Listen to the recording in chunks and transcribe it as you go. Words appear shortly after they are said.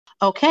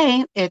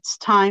Okay, it's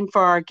time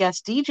for our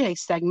guest DJ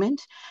segment.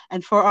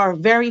 And for our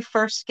very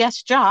first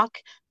guest jock,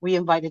 we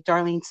invited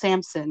Darlene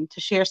Sampson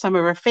to share some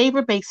of her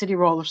favorite Bay City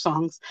Roller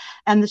songs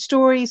and the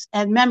stories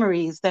and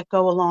memories that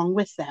go along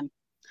with them.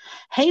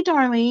 Hey,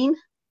 Darlene.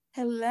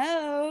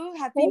 Hello.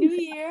 Happy Hey, New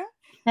Year.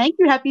 thank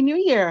you. Happy New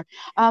Year.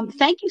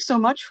 Thank you so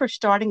much for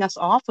starting us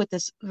off with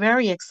this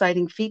very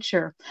exciting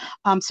feature.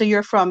 So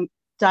you're from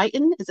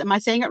Dighton, am I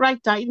saying it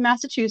right? Dighton,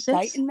 Massachusetts.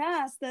 Dighton,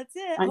 Mass. That's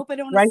it. I'm Hope I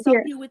don't right insult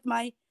here. you with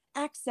my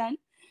accent.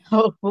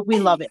 Oh, well, we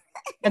love it.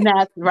 And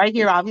that's right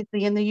here,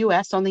 obviously, in the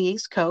US on the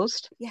East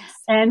Coast. Yes.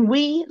 And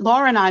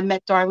Laura and I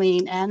met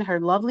Darlene and her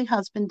lovely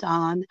husband,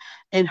 Don,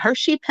 in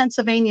Hershey,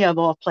 Pennsylvania, of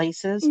all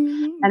places.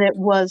 Mm-hmm. And it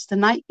was the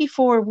night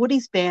before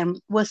Woody's band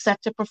was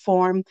set to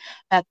perform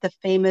at the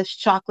famous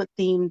chocolate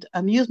themed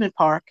amusement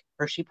park,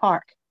 Hershey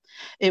Park.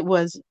 It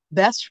was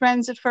best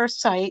friends at first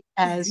sight,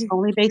 as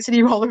only Bay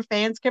City Roller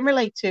fans can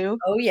relate to.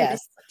 Oh,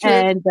 yes. True.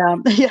 And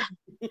yeah,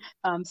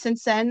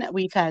 since then,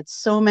 we've had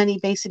so many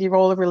Bay City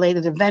Roller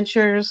related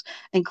adventures,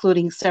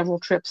 including several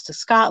trips to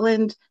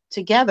Scotland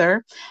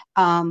together,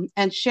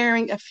 and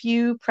sharing a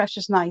few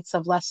precious nights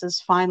of Les's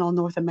final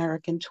North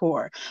American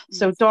tour.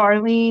 So,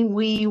 Darlene,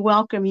 we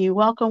welcome you.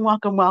 Welcome,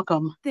 welcome,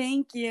 welcome.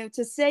 Thank you.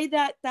 To say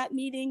that that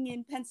meeting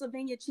in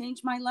Pennsylvania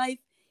changed my life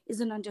is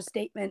an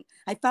understatement.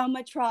 I found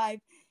my tribe.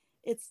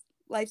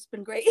 Life's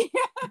been great.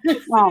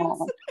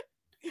 Oh.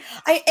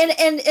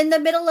 And in the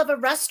middle of a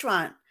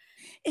restaurant.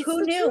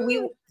 Who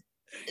knew?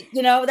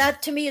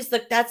 That to me is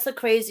that's the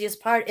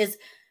craziest part is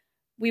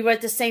we were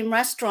at the same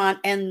restaurant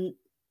and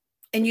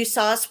you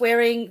saw us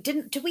wearing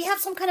did we have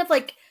some kind of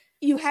like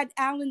you had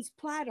Alan's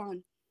plaid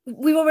on.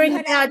 We were wearing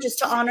badges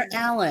to honor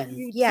Alan.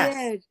 You yes.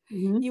 did.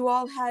 Mm-hmm. You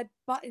all had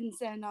buttons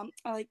and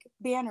like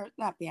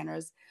not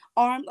banners,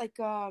 arm like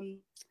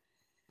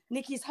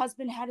Nikki's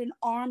husband had an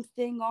arm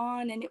thing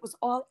on and it was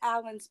all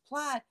Alan's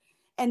plaid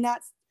and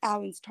that's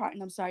Alan's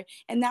tartan, I'm sorry.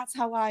 And that's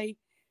how I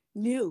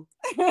knew.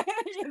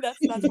 that's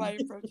why I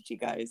approached you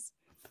guys.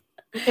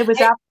 It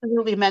was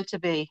absolutely meant to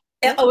be.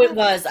 Oh, it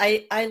was.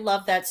 I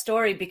love that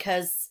story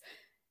because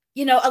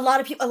a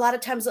lot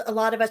of times a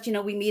lot of us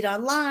we meet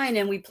online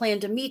and we plan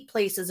to meet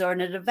places or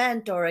in an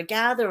event or a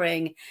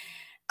gathering,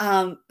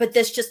 but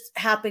this just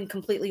happened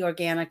completely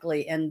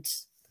organically and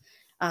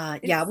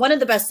one of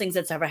the best things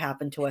that's ever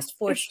happened to us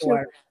for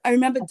sure. True. I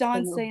remember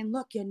Don saying,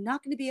 look, you're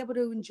not going to be able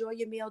to enjoy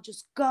your meal,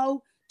 just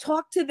go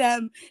talk to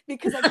them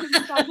because I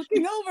couldn't stop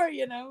looking over,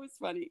 it was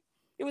funny.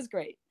 It was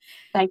great.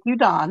 Thank you,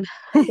 Don.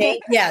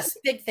 Yes,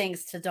 big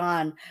thanks to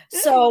Don.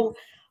 So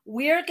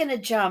we're going to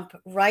jump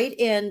right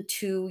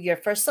into your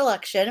first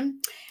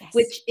selection,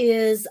 which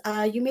is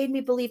You Made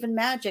Me Believe in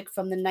Magic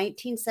from the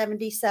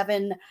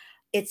 1977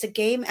 It's a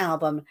Game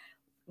album.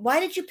 Why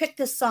did you pick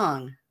this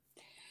song?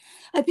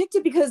 I picked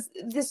it because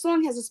this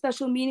song has a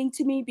special meaning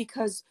to me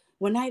because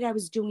one night I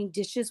was doing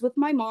dishes with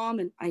my mom,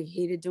 and I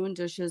hated doing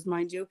dishes,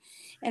 mind you,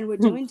 and we're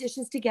doing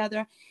dishes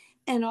together.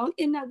 And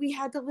we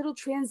had the little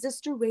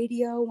transistor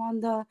radio on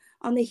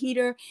the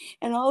heater,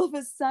 and all of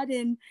a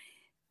sudden,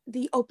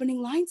 the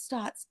opening line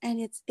starts, and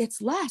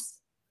it's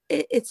Les.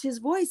 It's his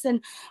voice,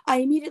 and I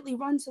immediately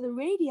run to the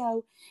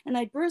radio, and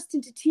I burst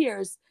into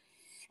tears.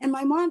 And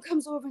my mom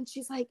comes over, and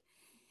she's like,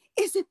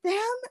 "Is it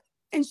them?"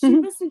 And she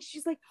listened.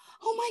 She's like,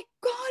 "Oh my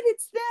God,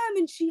 it's them!"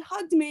 And she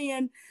hugged me,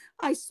 and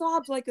I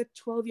sobbed like a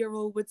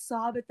 12-year-old would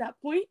sob at that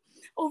point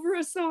over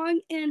a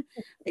song, and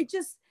it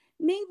just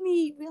made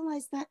me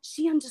realize that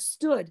she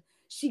understood.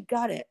 She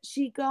got it.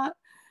 She got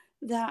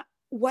that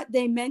what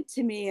they meant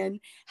to me and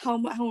how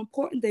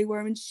important they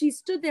were. And she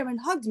stood there and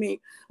hugged me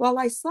while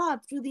I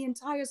sobbed through the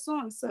entire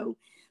song. So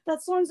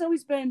that song's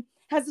always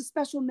has a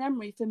special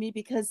memory for me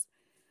because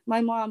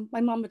my mom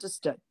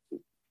understood.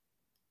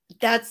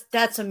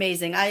 That's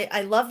amazing.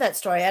 I love that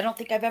story. I don't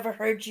think I've ever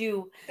heard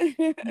you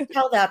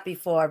tell that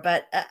before,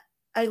 but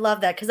I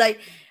love that because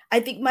I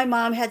think my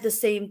mom had the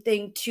same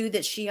thing too,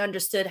 that she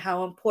understood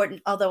how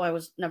important, although I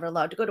was never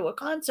allowed to go to a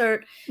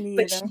concert,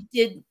 but she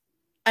did.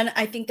 And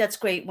I think that's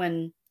great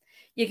when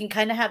you can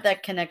kind of have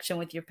that connection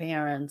with your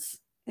parents.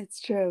 It's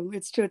true.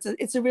 It's true.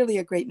 It's really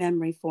a great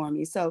memory for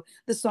me. So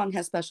the song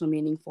has special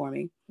meaning for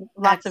me.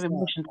 Lots of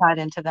emotion tied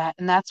into that.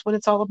 And that's what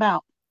it's all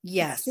about.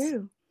 Yes. It's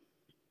true.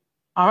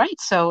 All right.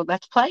 So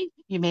let's play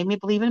You Made Me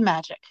Believe in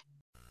Magic.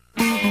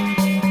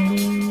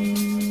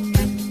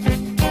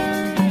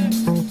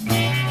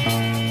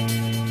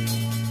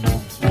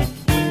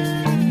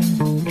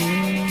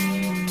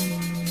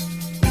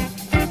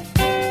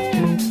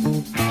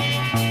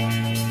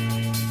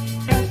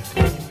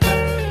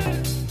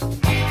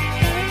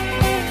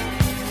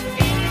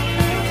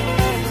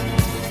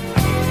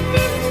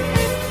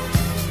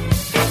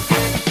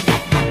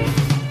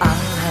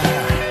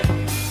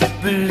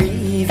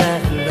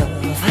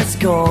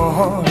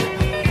 Gone,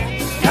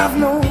 I've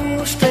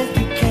no strength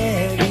to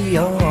carry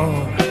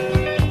on.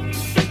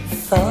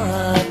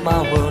 Thought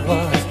my world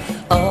was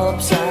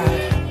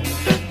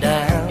upside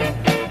down.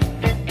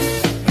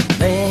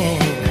 Then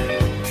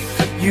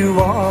you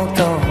walked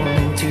on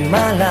into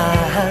my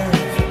life.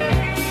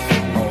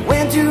 I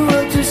went to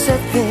work to set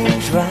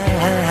things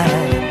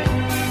right.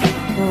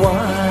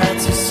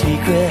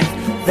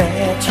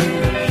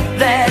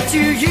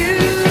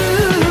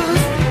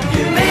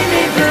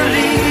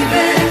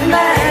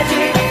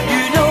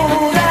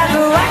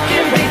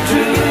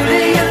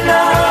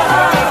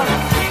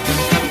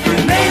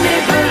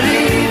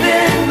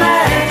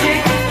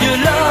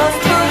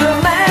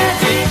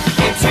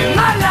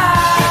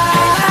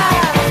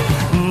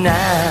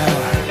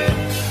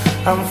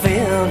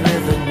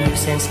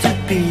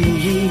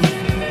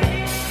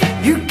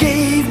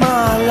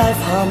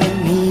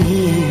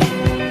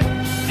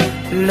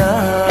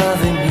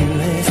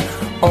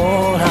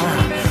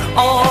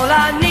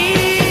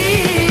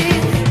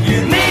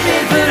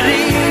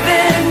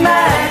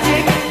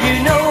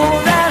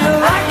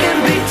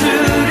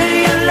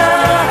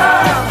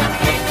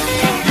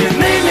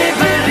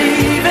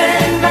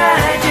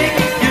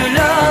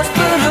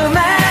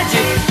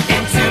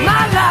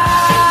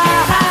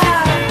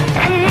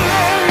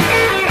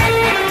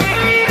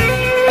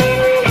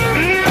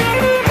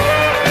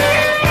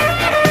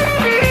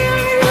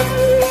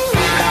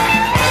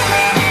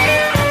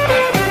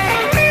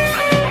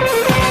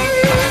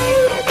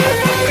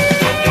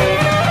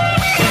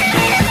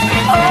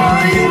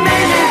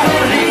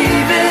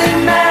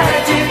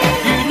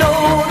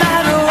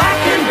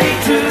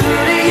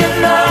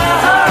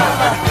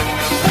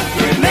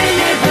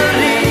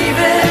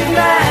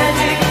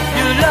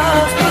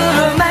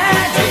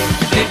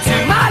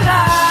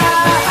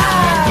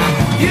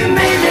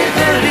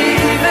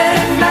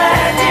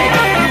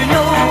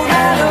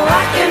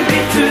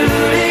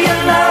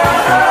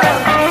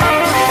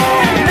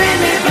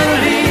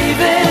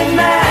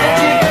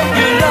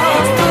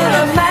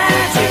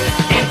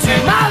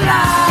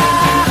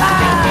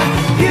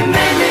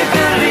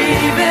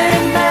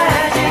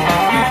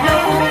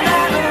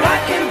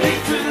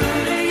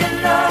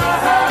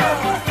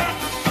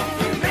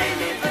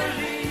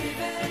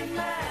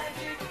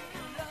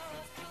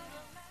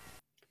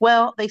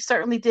 Well, they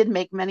certainly did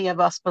make many of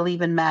us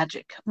believe in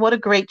magic. What a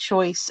great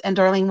choice. And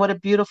Darlene, what a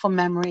beautiful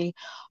memory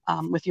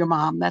with your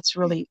mom. That's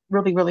really,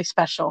 really, really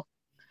special.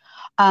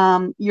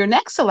 Your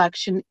next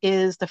selection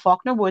is the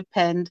Faulkner Wood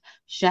penned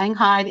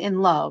Shanghai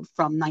in Love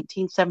from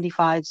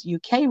 1975's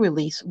UK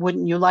release,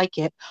 Wouldn't You Like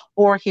It?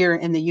 Or here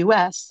in the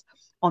US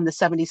on the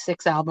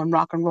 76 album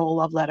Rock and Roll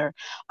Love Letter.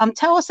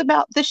 Tell us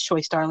about this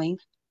choice, Darlene.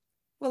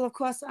 Well, of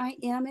course, I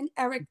am an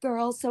Eric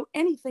girl, so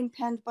anything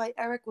penned by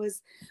Eric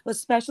was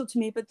special to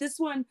me. But this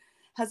one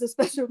has a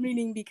special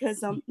meaning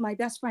because my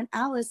best friend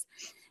Alice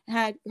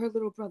had her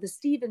little brother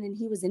Stephen, and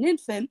he was an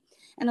infant.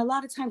 And a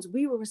lot of times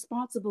we were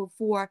responsible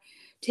for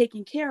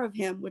taking care of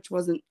him, which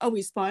wasn't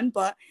always fun,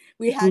 but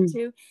we had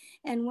to.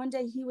 And one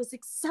day he was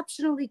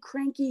exceptionally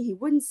cranky. He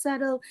wouldn't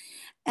settle.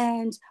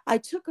 And I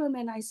took him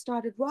and I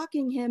started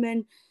rocking him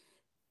and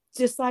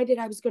decided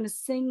I was going to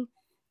sing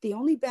the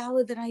only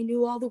ballad that I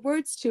knew all the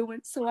words to.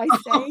 And so I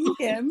sang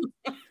him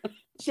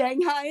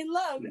Shanghai in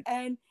Love,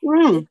 and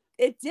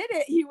it did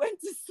it. He went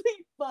to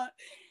sleep. But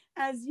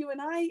as you and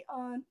I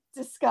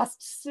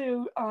discussed,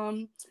 Sue,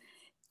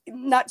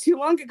 not too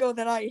long ago,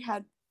 that I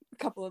had a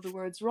couple of the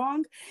words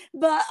wrong,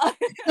 but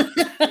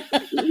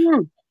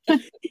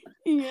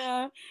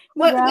yeah.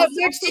 What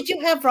words did you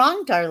have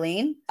wrong,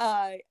 Darlene?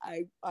 I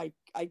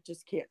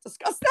just can't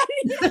discuss that.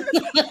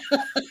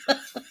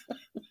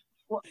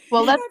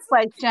 Well, let's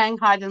play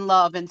Shanghai in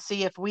Love and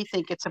see if we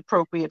think it's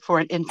appropriate for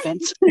an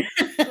infant.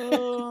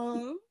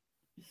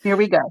 Here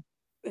we go.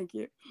 Thank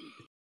you.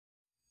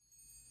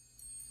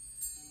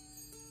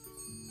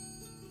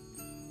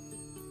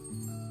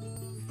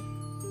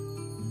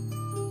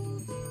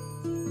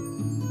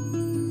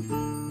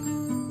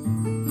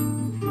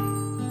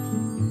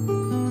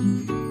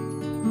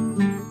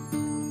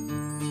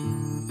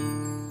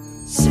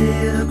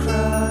 Sail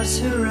across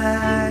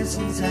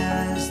horizons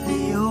as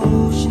the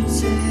ocean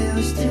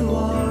sails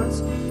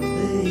towards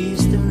the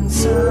eastern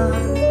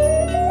sun.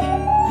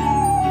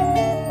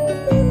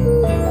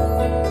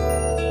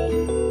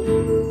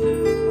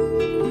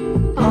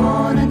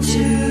 On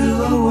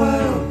into a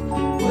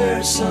world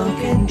where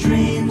sunken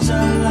dreams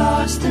are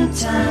lost in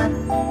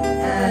time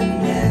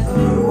and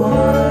never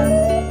won.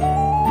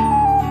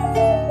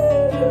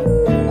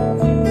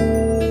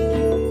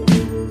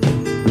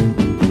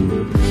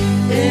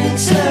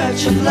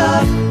 Search of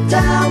love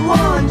down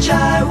one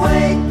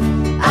highway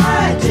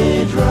I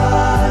did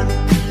run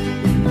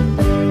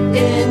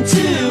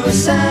into a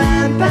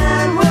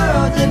sampan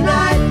world. The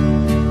night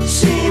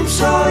seemed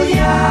so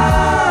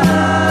young.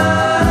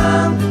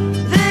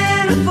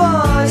 Then a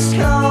voice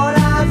called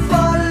out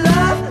for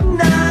love,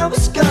 and I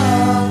was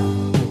gone.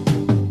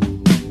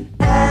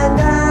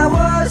 And I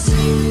was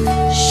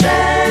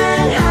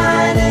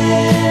Shanghai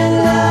in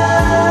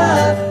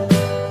love.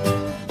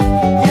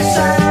 Yes, I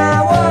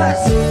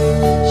was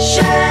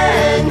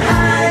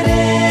Shanghai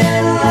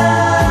in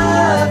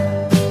love.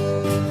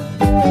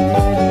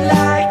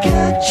 Like a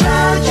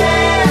child,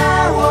 yeah,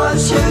 I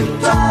was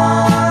hooked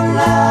on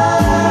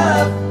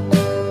love.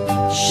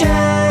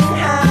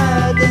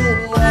 Shanghai in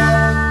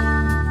love.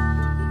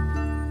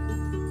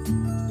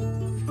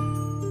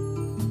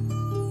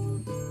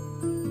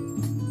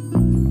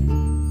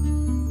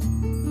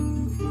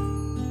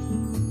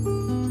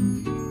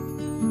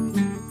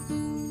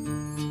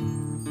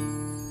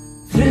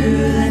 Through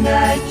the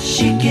night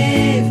she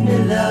gave me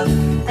love,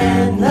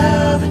 and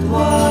love it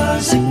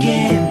was a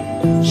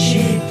game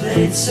she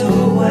played so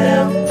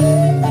well.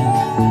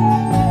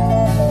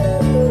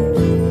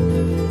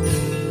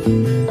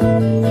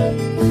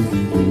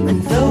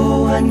 And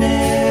though I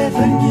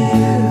never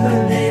knew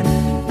her name,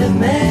 the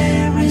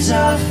memories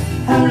of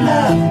her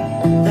love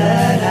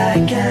that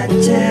I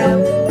can't tell.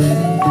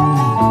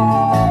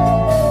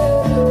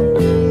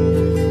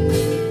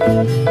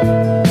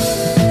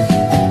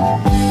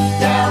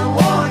 Down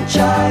one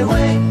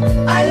highway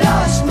I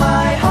lost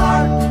my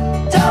heart,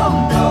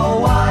 don't know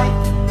why.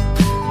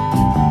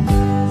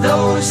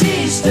 Those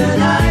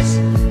eastern eyes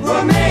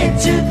were made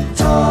to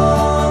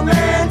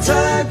torment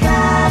a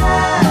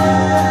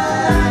guy.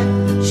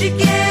 She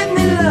gave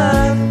me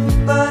love,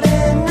 but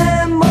in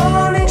the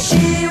morning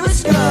she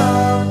was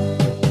gone.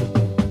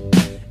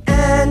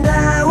 And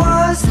I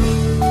was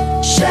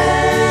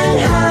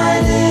Shanghai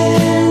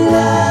in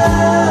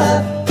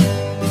love.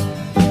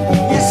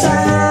 Yes,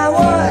 I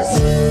was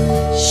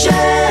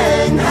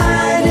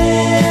Shanghai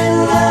in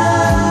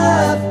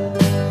love.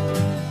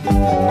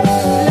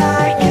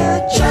 Like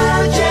a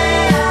child,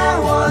 yeah, I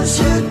was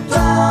hooked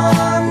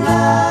on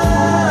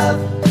love.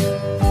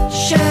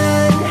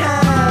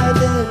 Shanghai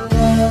in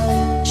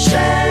love.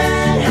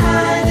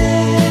 Shanghai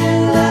in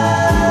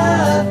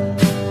love.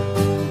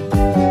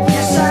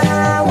 Yes,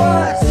 I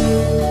was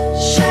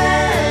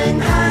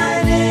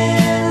Shanghai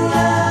in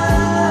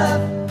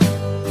love.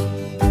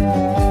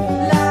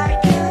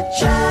 Like a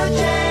child,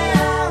 yeah,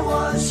 I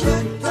was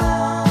hooked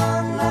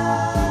on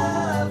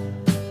love.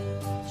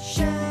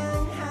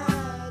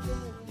 Shanghai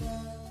in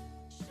love.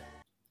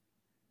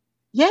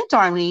 Yeah,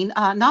 Darlene,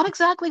 not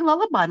exactly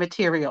lullaby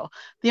material.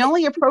 The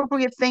only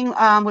appropriate thing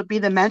would be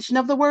the mention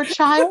of the word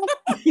child.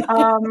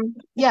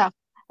 Yeah.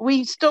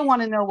 we still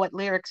want to know what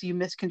lyrics you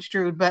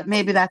misconstrued, but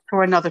maybe that's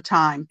for another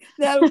time.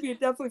 That would be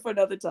definitely for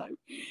another time.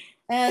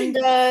 And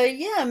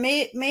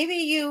maybe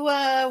you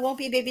won't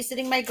be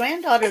babysitting my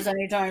granddaughters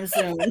anytime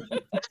soon.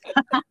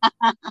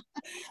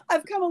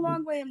 I've come a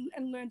long way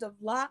and learned a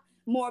lot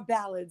more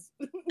ballads.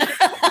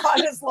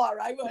 Honest,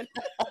 Laura, I would.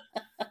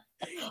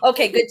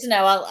 Okay, good to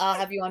know. I'll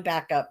have you on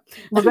backup.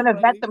 We're going to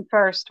vet them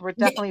first. We're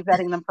definitely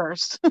vetting them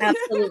first.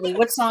 Absolutely.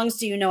 What songs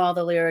do you know all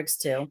the lyrics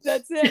to?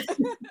 That's it.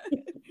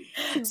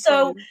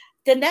 So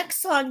the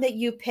next song that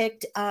you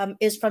picked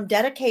is from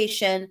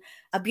Dedication,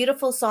 a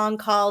beautiful song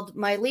called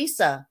My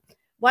Lisa.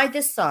 Why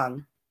this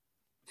song?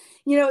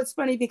 You know, it's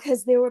funny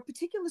because there were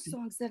particular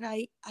songs that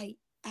I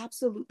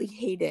absolutely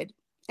hated.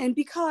 And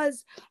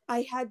because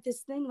I had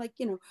this thing like,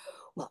 you know,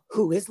 well,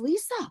 who is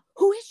Lisa?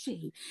 Who is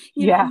she?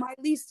 You know, my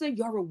Lisa,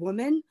 you're a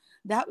woman.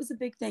 That was a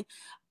big thing.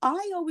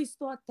 I always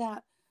thought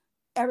that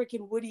Eric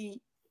and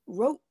Woody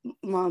wrote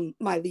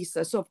My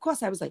Lisa. So, of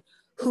course, I was like,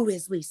 who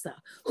is Lisa?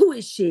 Who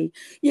is she?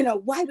 You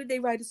know, why would they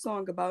write a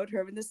song about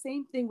her? And the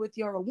same thing with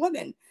You're a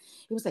Woman.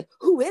 It was like,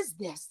 who is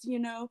this? You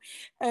know?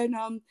 And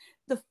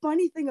the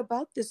funny thing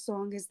about this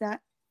song is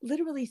that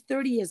literally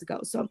 30 years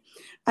ago. So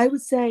I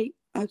would say,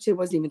 actually, it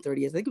wasn't even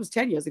 30 years. I think it was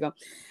 10 years ago.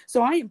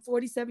 So I am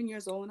 47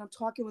 years old and I'm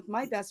talking with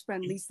my best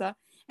friend, Lisa.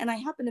 And I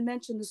happen to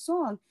mention the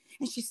song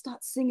and she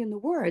starts singing the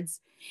words.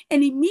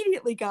 And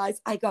immediately,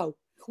 guys, I go,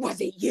 was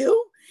it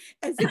you?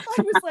 As if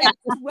I was like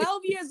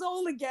 12 years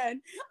old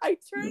again. I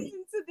turned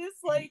into this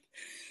like,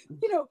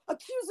 you know,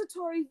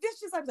 accusatory,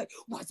 vicious. I was like,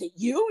 was it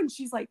you? And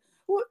she's like,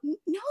 well,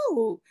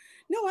 no,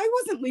 I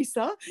wasn't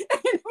Lisa.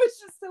 And it was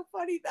just so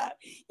funny that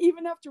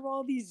even after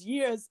all these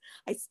years,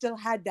 I still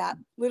had that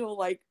little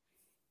like,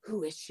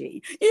 who is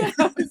she? You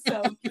know,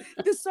 so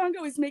this song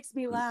always makes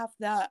me laugh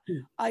that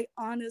I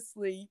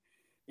honestly,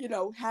 you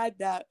know, had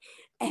that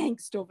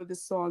angst over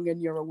this song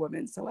and You're a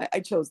Woman. So I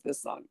chose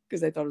this song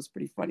because I thought it was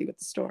pretty funny with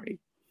the story.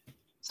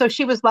 So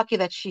she was lucky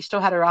that she still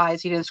had her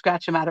eyes. You didn't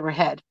scratch them out of her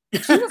head.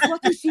 She was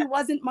lucky she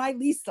wasn't my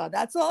Lisa.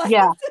 That's all I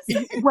have to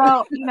say.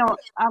 Well, you know,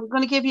 I'm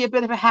going to give you a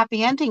bit of a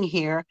happy ending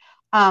here.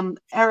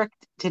 Eric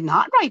did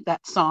not write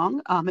that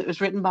song. It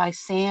was written by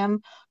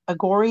Sam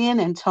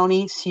Agorian and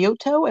Tony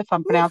Scioto. If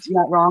I'm pronouncing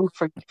that wrong,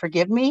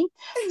 forgive me.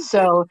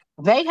 So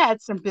they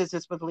had some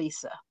business with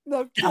Lisa.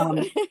 No,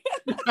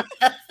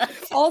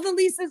 all the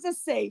Lisas are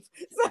safe.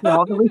 So. No,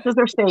 all the Lisas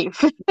are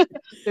safe.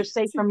 They're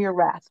safe from your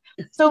wrath.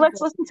 So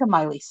let's listen to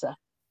My Lisa.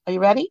 Are you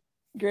ready?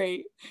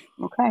 Great.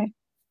 Okay.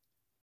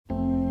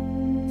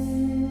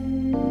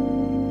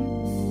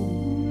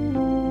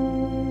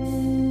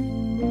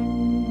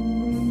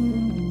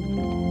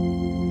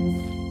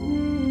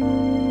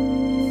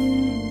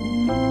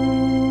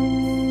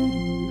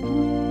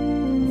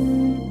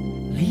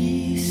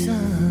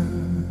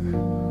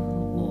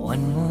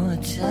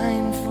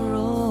 Time for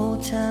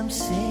old time's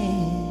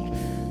sake,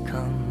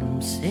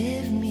 come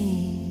save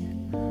me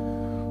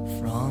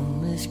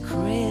from this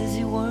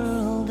crazy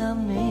world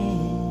I'm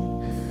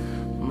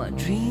in. My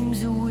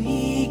dreams are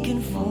weak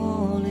and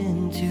fall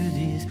into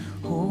this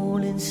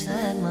hole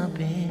inside my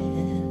bed,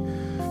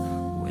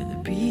 where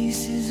the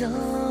pieces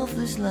of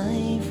this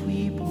life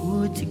we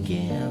put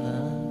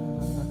together.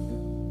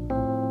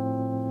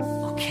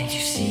 Oh, can't you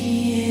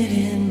see it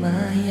in my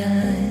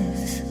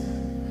eyes,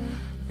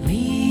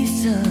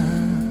 Lisa?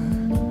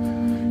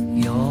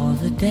 You're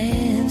the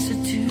dancer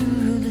to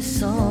the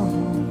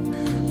song.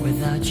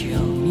 Without your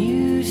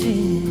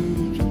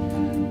music,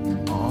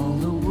 all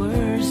the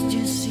words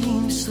just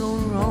seem so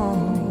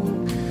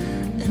wrong.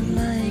 And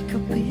like a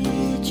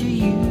picture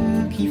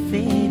you keep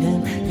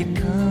fading, your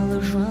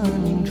colors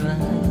running dry.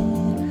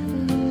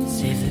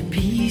 Save the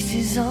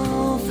pieces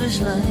of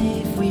this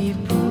life we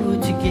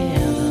put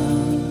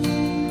together.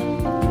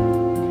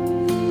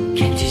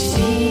 Can't you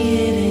see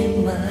it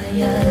in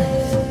my eyes?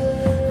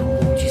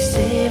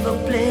 Save a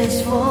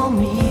place for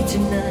me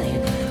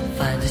tonight.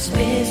 Find a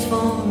space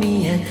for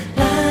me and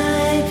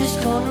light this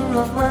corner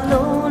of my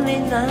lonely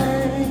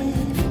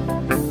life.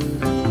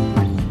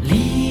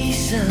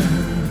 Lisa,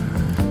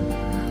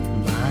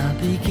 my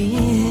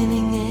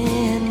beginning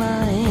and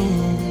my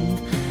end.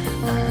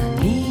 I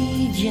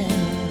need you.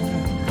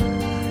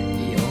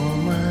 You're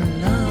my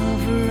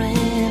lover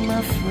and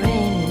my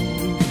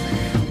friend.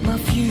 My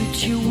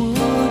future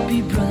would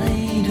be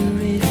brighter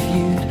if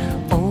you'd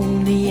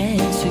only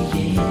answer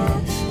yes.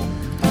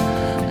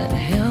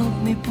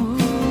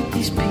 Put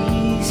these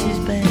pieces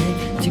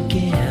back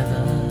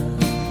together.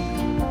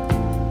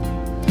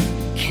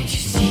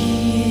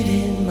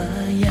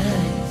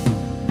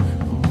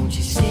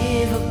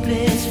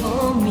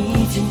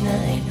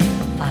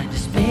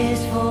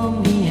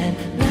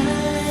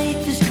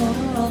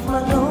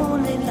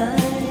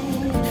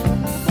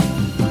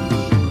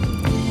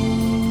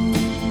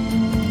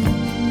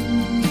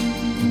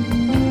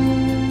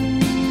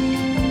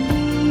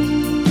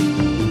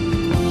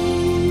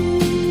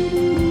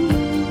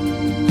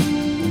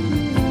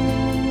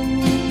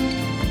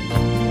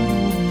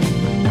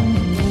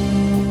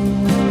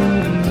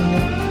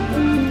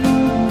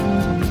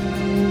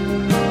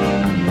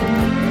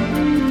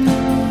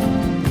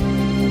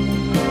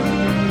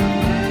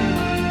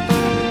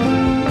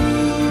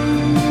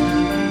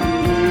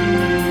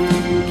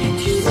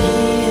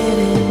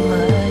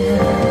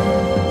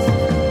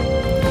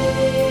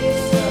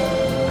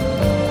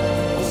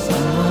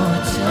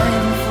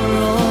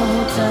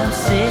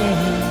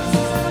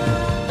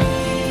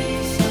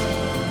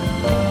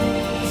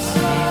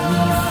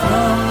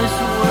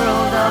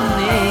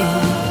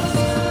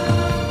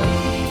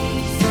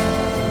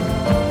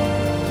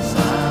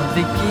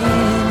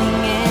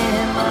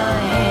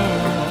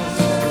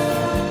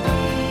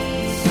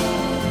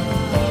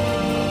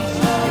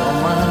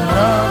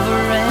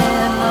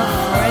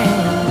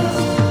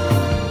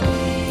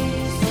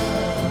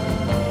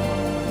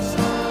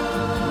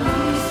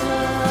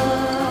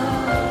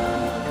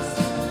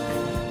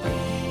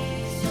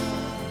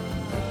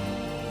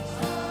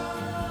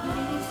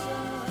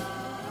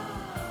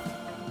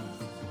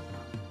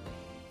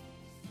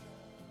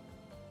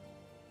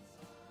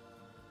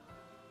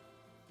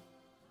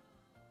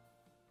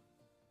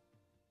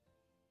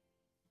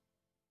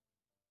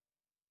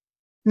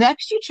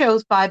 Next, you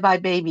chose Bye Bye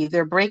Baby,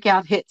 their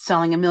breakout hit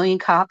selling 1 million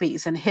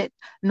copies and hit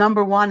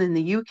 #1 in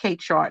the UK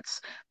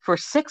charts for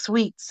 6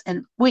 weeks,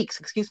 in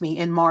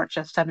March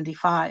of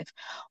 75.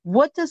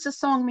 What does this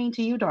song mean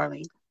to you,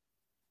 Darlene?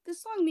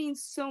 This song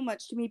means so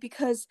much to me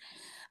because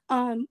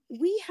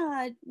we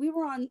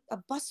were on a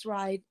bus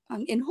ride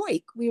in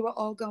Hoyk. We were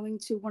all going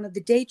to one of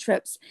the day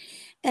trips,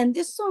 and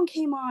this song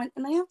came on.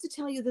 And I have to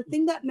tell you, the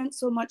thing that meant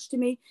so much to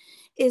me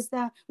is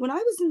that when I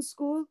was in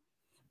school,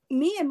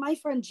 me and my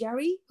friend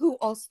Jerry, who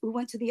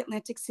went to the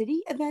Atlantic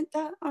City event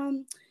that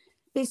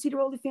Bay City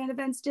Roller fan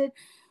events did,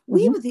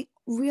 we were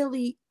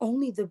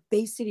only the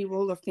Bay City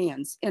Roller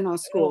fans in our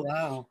school. Oh,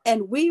 wow.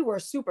 And we were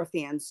super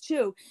fans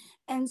too.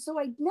 And so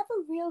I never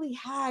really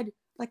had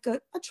like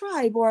a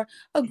tribe or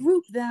a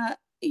group that,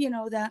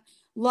 that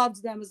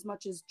loved them as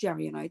much as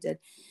Jerry and I did.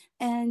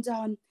 And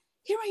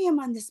here I am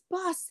on this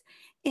bus,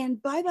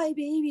 and Bye Bye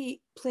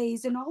Baby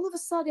plays. And all of a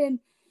sudden,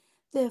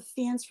 the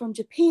fans from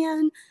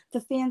Japan,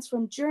 the fans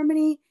from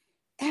Germany,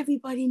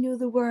 everybody knew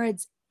the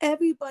words.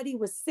 Everybody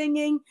was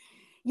singing.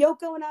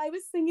 Yoko and I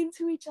was singing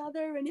to each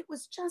other, and it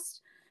was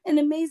just an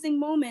amazing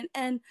moment.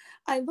 And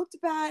I looked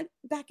back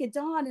at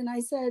Dawn and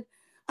I said,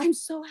 I'm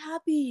so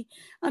happy.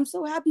 I'm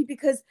so happy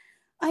because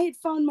I had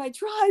found my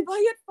tribe.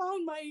 I had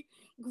found my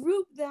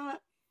group that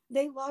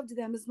they loved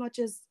them as much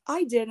as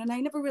I did. And I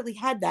never really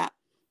had that,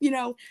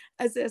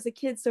 as a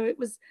kid. So it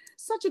was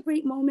such a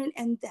great moment.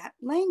 And that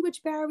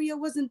language barrier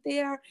wasn't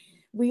there.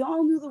 We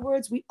all knew the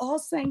words. We all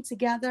sang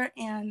together.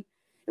 And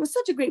it was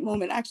such a great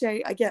moment.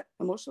 Actually, I get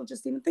emotional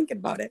just even thinking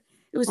about it.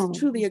 It was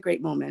truly a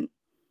great moment.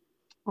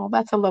 Oh,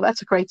 that's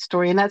a great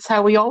story. And that's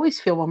how we always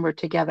feel when we're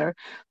together.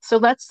 So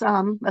let's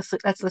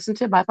listen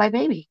to Bye Bye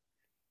Baby.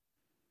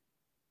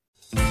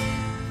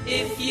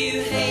 If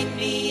you hate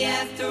me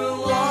after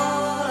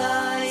what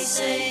I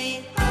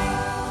say,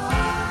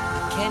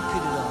 can't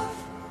put it off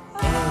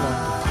any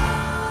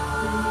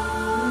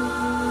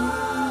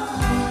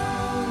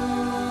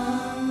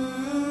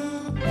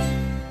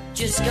longer.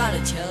 Just gotta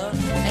tell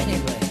her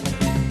anyway.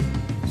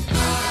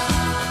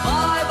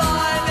 Bye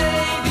bye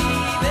baby,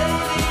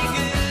 baby,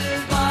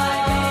 goodbye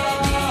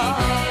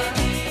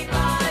baby,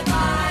 bye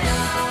bye.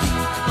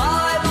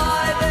 Bye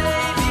bye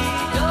baby,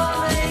 don't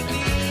make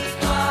me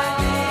cry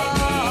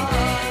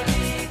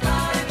baby,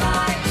 bye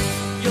bye.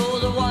 You're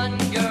the one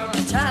girl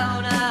in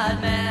town I'd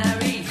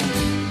marry.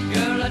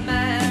 Girl I'd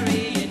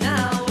marry you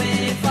now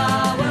if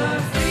I were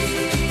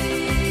free.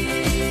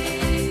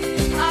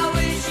 I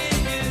wish it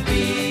could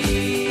be.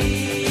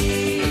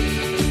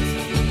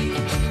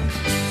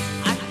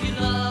 I could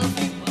love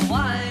you, but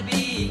why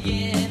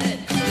begin it?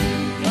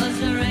 'Cause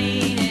there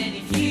ain't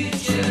any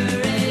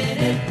future in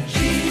it.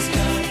 She's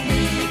got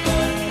me,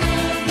 but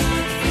I'm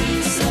not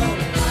free, so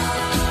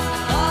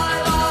bye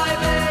bye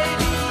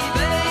baby,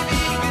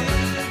 baby,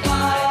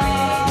 goodbye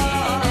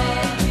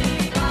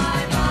baby,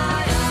 bye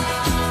bye.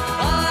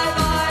 Bye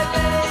bye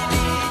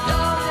baby,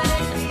 don't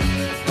make me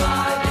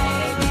cry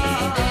baby,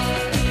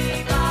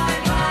 bye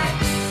bye.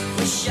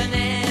 Wish I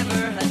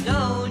never had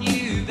known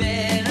you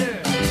better.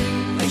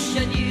 Wish I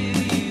knew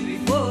you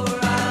before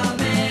I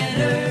met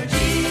her.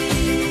 Gee,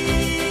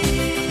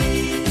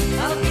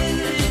 how good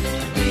it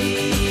would be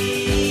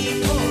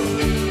for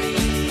me.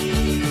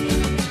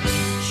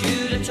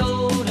 Should have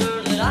told her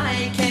that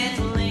I can't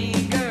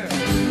linger.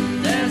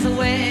 There's a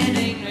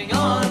wedding ring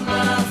on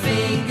my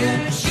finger.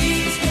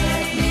 She's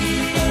got me,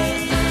 but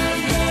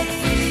I'm not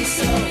free,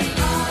 so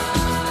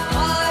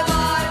bye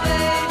bye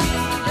baby,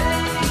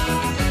 baby,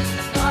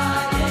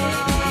 bye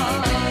baby,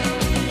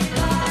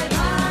 bye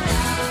bye.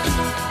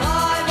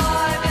 Bye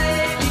bye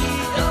baby,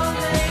 don't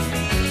make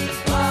me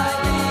cry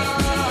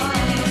baby,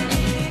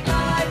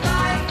 bye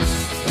bye.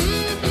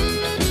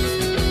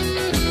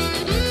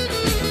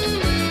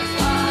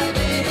 Bye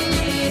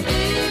baby, baby, bye bye. Bye baby,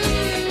 baby,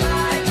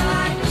 bye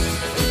bye.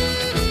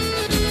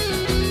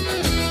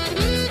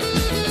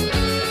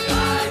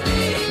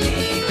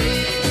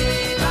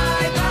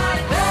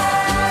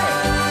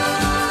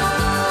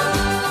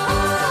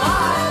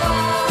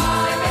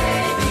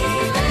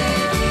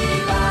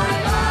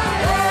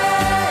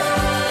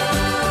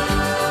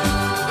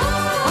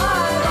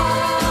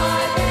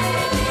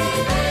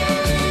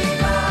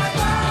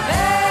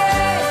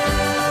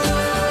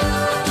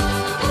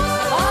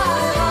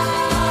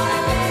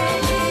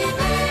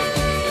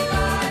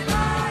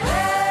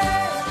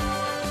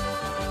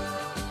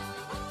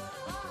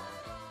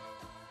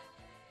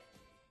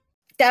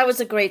 That was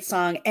a great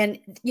song. And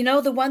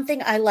the one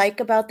thing I like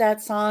about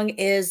that song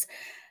is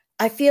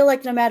I feel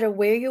like no matter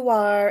where you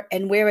are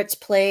and where it's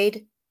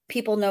played,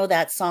 people know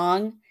that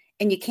song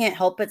and you can't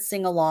help but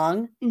sing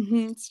along.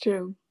 It's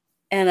true.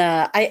 And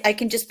I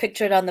can just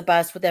picture it on the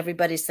bus with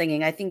everybody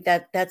singing. I think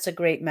that's a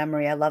great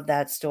memory. I love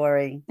that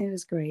story. It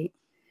was great.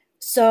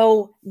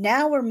 So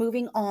now we're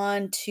moving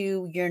on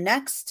to your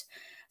next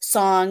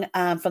song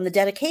from the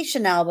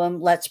Dedication album,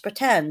 Let's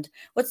Pretend.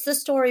 What's the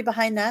story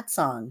behind that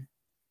song?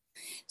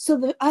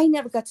 So I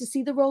never got to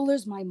see the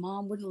rollers. My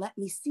mom wouldn't let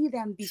me see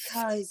them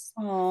because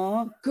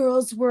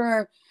girls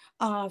were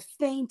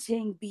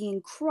fainting,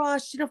 being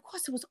crushed. And of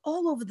course, it was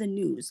all over the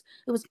news.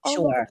 It was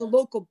all over the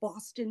local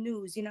Boston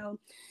news,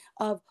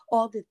 of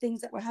all the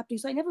things that were happening.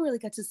 So I never really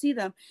got to see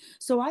them.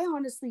 So I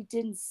honestly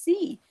didn't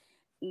see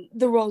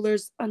the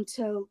rollers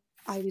until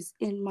I was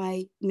in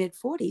my mid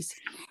 40s.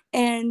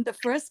 And the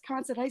first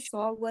concert I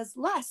saw was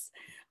Les.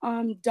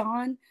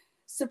 Don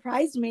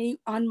surprised me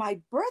on my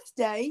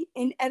birthday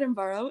in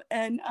Edinburgh,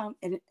 and I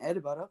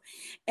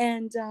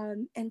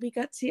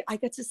got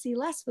to see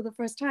Les for the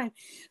first time.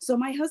 So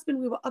my husband,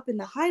 we were up in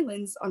the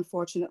Highlands,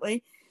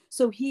 unfortunately.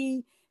 So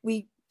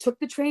we took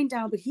the train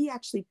down, but he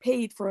actually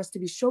paid for us to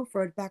be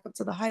chauffeured back up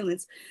to the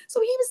Highlands. So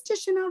he was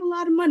dishing out a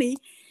lot of money.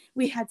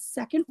 We had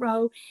second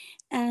row,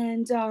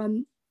 and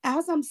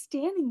as I'm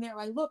standing there,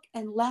 I look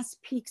and Les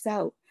peeks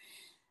out,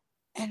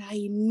 and I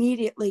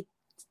immediately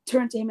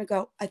turn to him and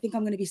go, "I think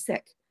I'm going to be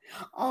sick.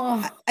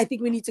 Oh, I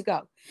think we need to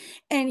go."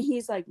 And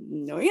he's like,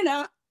 "No, you're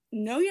not.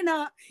 No, you're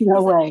not."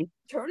 No way. Like,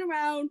 turn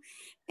around.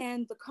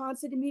 And the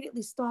concert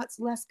immediately starts.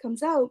 Les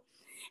comes out.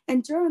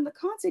 And during the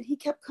concert, he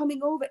kept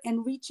coming over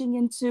and reaching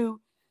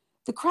into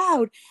the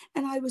crowd.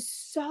 And I was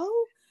so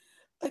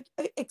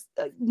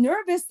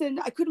nervous, and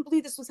I couldn't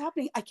believe this was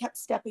happening. I kept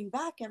stepping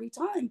back every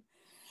time.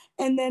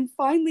 And then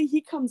finally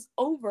he comes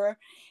over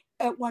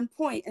at one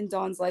point, and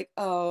Don's like,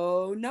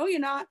 "Oh, no,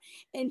 you're not."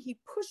 And he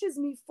pushes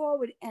me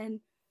forward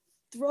and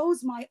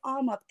throws my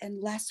arm up,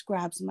 and Les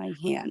grabs my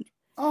hand.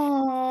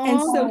 Aww. And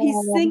so he's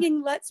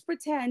singing "Let's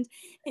Pretend,"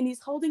 and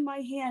he's holding my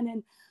hand.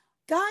 And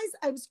guys,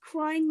 I was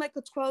crying like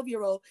a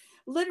 12-year-old,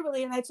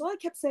 literally. And that's all I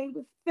kept saying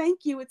was,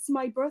 "Thank you, it's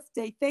my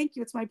birthday. Thank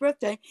you, it's my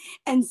birthday."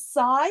 And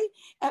Cy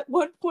at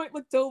one point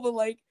looked over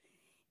like,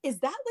 "Is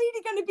that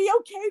lady going to be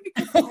okay?"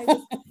 Because I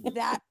was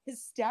that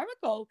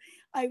hysterical.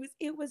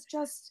 It was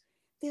just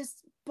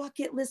this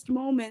bucket list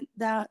moment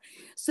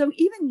so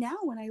even now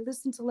when I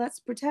listen to Let's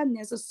Pretend,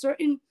 there's a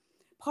certain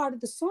part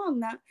of the song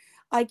that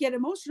I get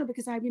emotional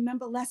because I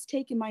remember Les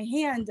taking my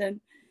hand,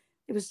 and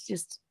it was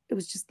just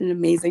an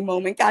amazing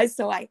moment, guys.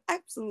 So I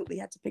absolutely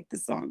had to pick the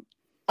song.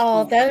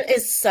 Oh, that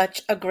is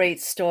such a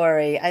great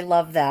story. I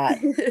love that.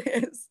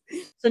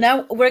 So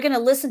now we're going to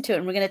listen to it,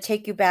 and we're going to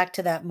take you back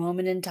to that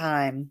moment in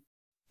time.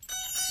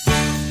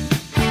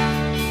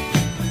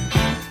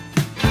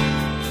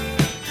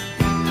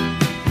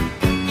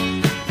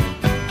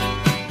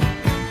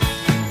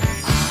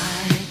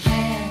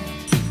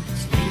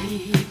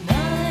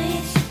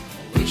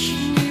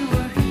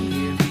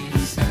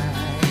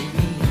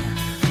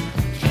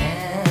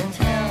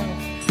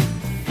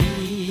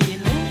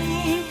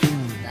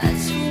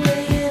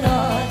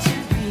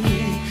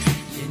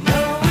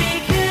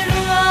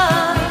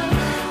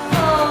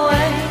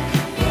 Away,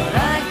 but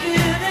I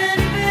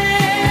couldn't bear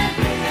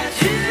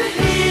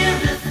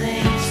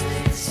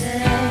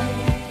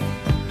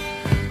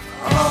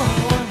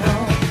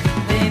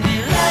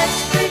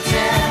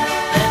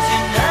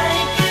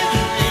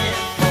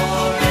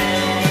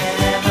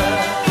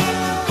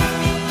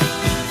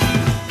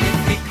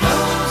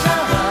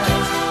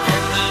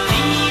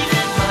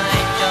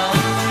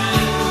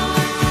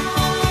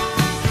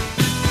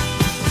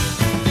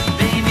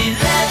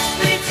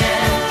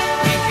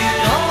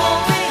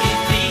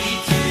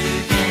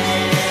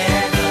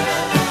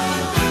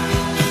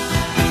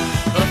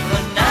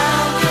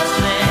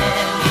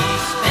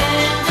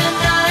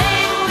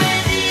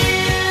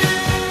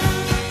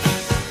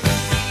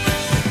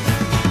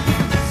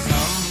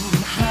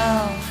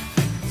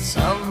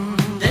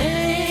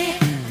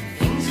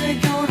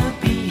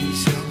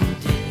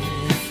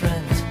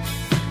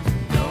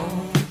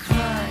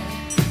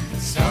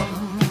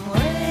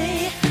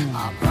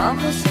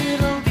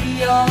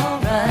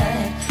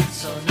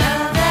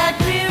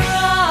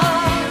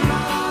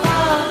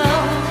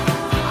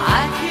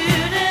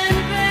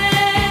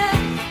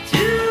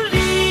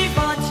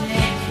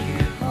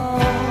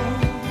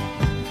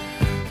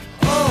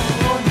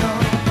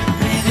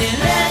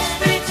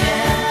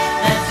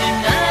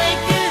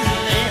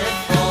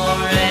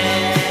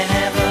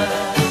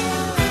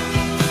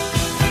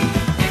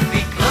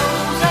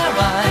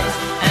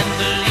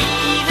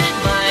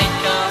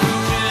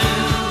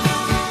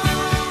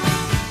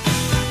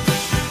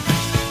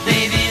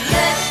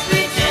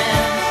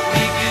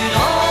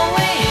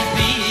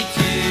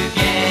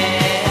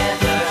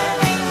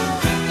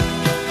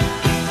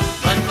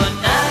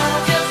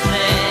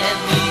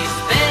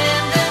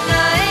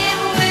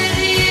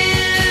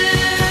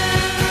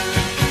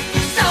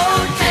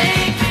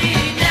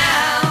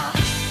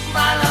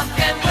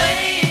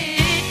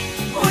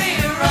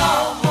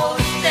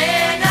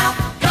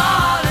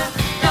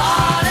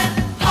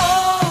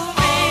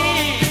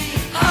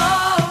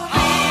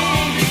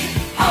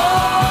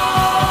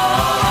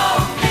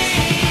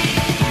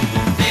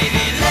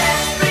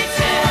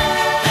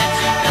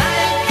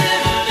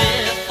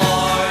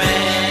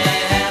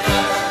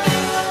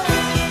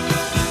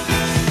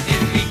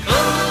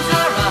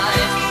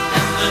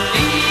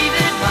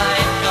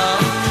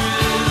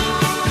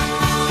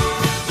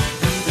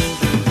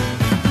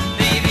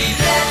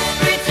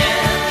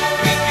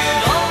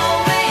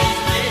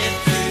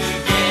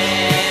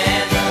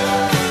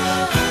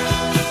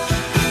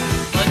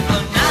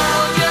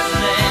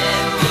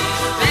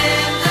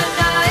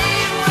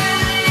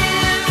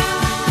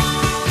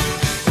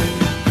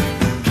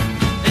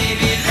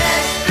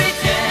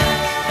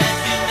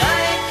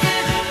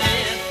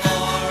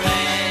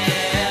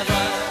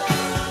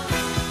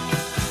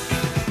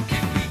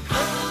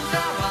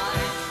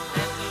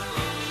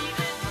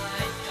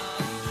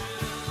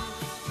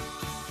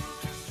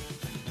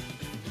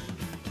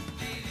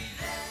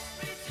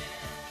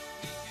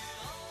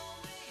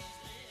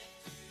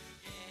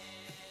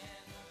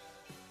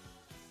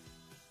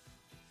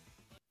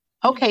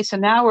Okay, so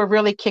now we're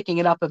really kicking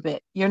it up a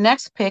bit. Your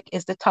next pick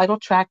is the title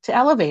track to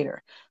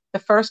Elevator, the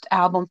first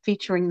album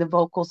featuring the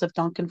vocals of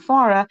Duncan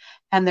Farah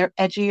and their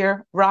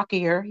edgier,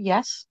 rockier,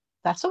 yes,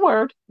 that's a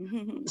word,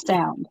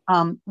 sound.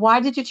 Why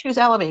did you choose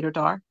Elevator,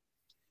 Dar?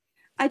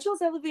 I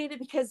chose Elevator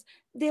because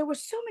there were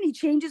so many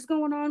changes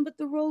going on with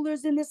the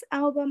Rollers in this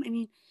album. I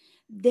mean,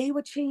 they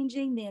were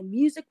changing, their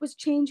music was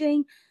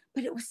changing,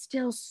 but it was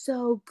still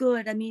so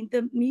good. I mean,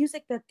 the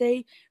music that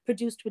they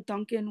produced with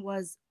Duncan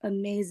was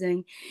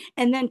amazing.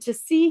 And then to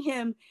see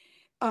him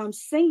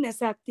sing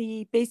this at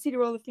the Bay City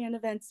Roller Fan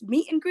Events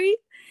meet and greet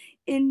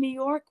in New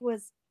York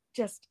was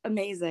just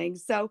amazing.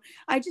 So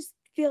I just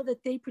feel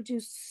that they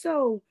produced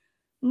so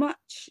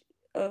much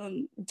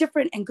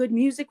different and good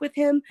music with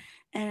him.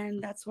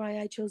 And that's why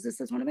I chose this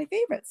as one of my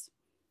favorites.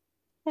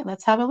 Yeah,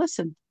 let's have a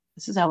listen.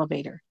 This is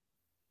Elevator.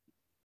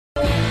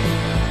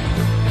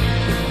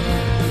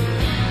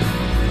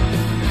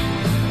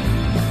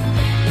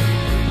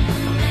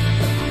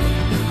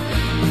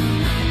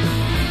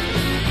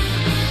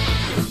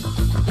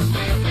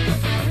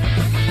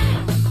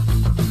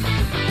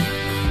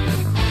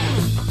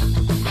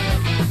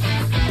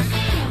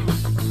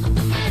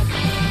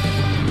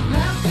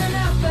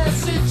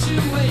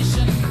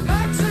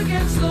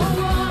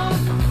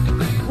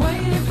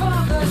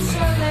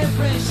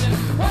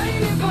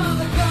 Waiting for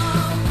the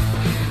call,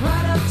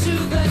 right up to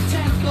the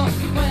 10th floor,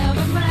 where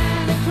the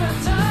man in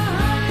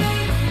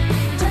kryptonite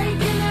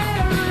taking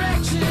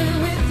direction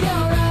with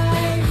your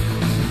eye.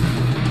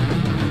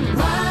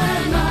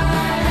 Ride my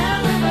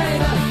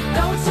elevator,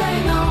 don't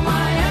take on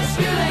my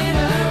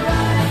escalator.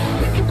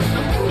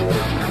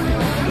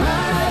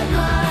 Ride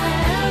my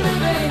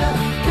elevator,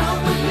 come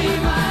with me,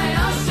 my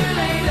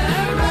oscillator.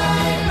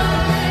 Ride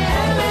my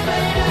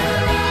elevator,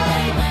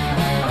 ride.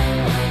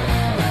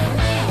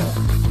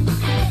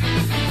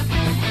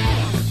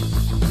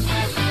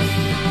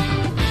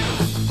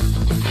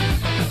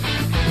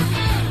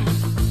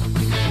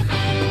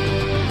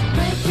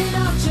 Making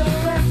out your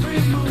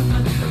every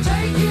movement,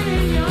 take it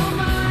in your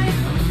mind,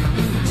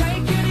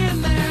 take it in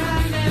their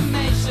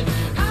animation,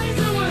 eyes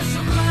are worse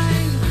than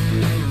mine.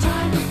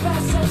 Time goes by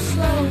so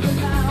slow, but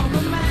now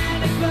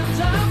romantic ones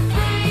are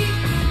free.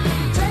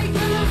 Take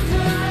a look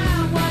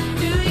around, what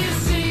do you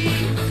see?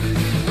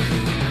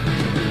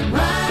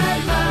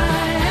 Ride my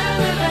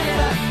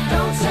elevator,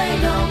 don't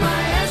take on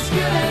my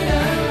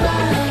escalator.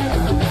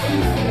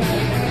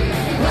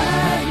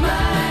 Ride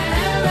my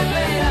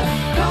elevator,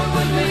 come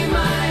with me,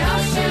 my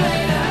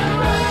oscillator.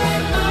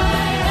 Ride my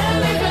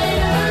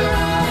elevator,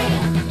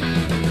 ride.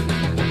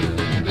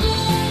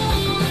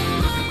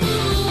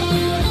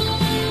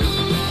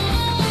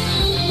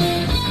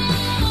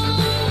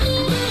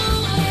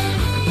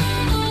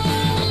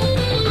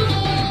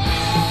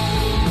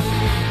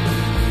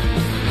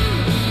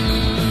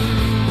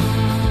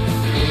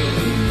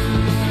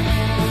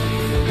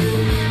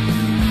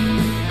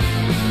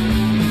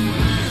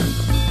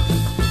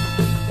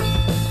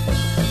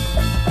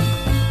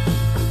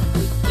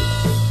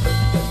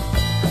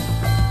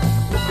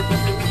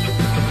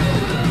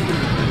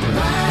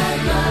 Ride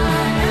my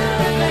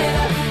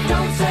elevator,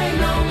 don't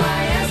take on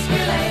my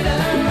escalator.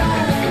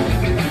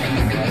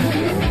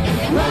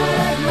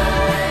 Ride my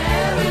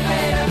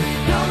elevator,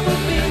 come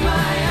with me,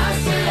 my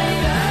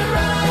oscillator.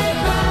 Ride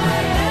my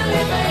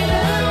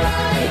elevator,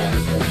 ride.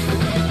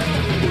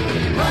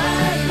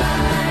 Ride my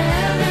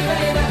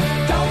elevator,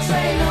 don't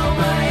take on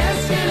my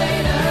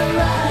escalator.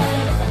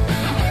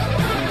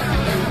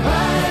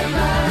 Ride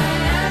my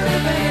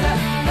elevator,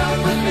 come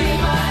with me,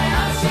 my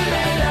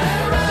oscillator.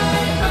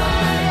 Ride my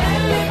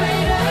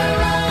elevator,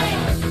 ride.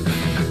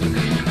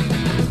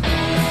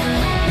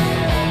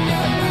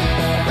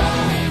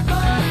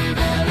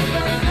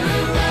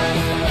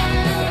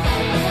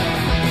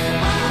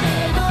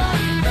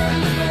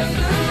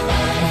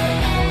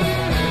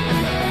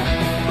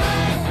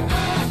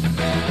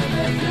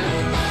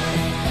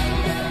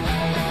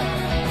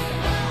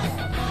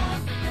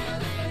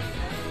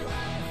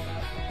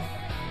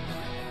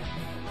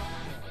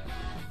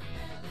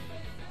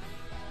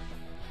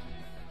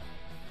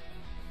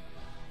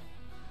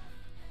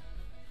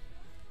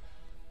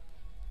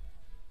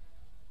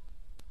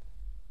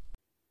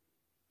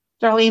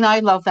 Darlene, I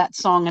love that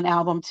song and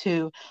album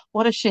too.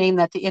 What a shame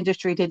that the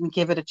industry didn't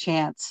give it a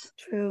chance.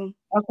 True.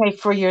 Okay,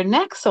 for your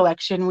next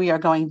selection, we are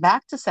going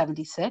back to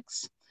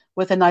 76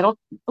 with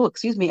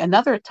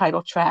another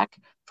title track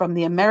from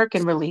the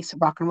American release,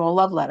 Rock and Roll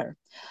Love Letter.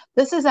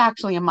 This is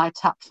actually in my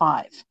top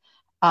five.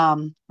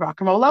 Rock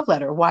and Roll Love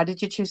Letter. Why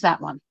did you choose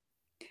that one?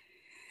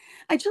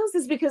 I chose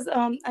this because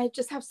I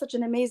just have such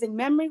an amazing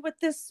memory with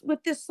this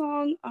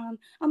song. I'm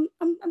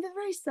a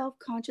very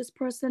self-conscious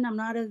person. I'm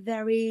not a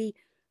very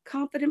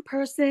confident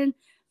person.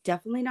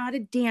 Definitely not a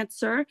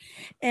dancer.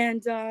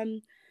 And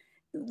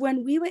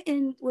when we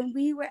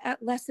were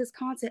at Les's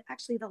concert,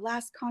 actually the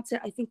last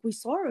concert I think we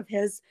saw of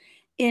his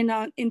in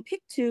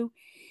Pictou,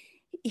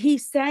 he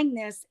sang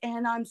this,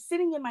 and I'm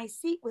sitting in my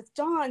seat with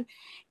Don,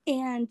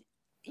 and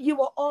you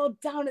were all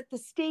down at the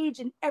stage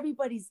and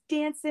everybody's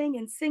dancing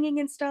and singing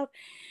and stuff.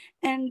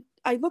 And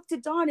I looked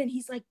at Don and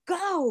he's like,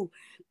 go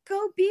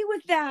go be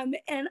with them.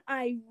 And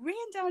I ran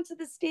down to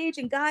the stage,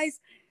 and guys,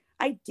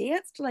 I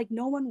danced like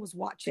no one was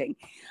watching.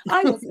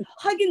 I was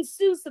hugging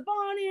Sue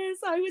Sabonis.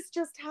 I was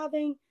just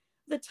having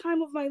the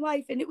time of my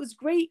life. And it was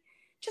great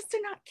just to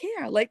not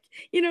care. Like,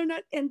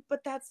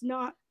 but that's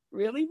not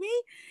really me.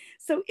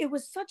 So it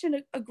was such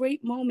a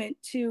great moment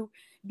to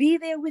be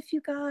there with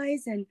you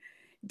guys and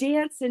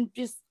dance and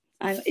just,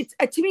 it's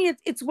to me,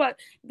 it's what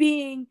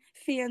being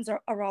fans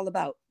are all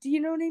about. Do you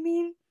know what I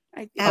mean?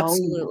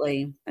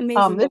 Absolutely.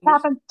 Amazing. This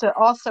happens to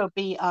also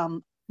be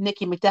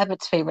Nikki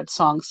McDevitt's favorite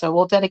song, so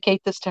we'll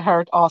dedicate this to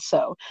her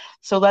also.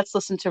 So let's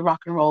listen to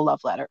Rock and Roll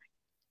Love Letter.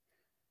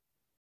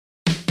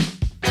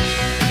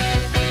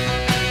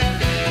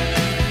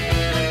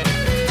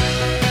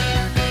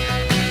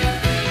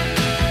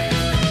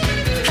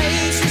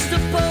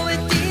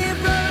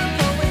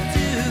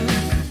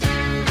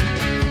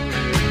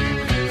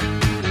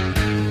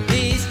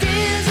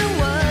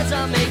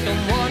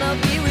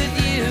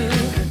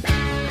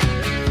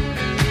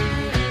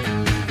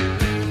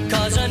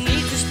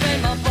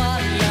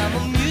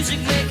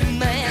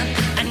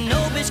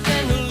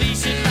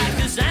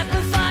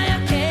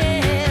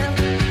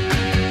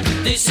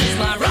 This is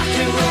my rock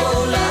and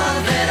roll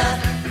love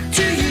letter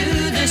to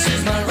you. This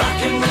is my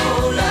rock and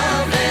roll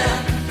love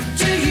letter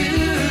to you.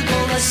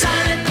 Gonna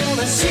sign it,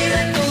 gonna seal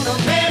it, gonna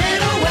mail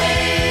it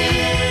away.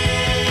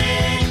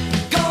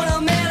 Gonna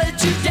mail it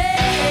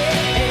today.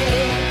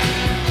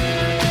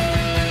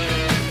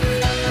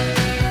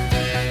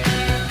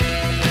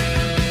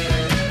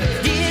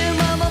 Dear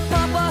mama,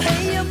 papa,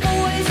 hey, your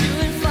boy's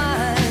doing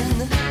fine.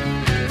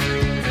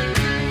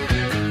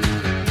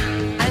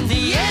 And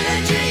the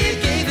energy you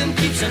gave him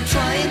keeps him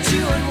trying to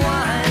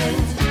unwind.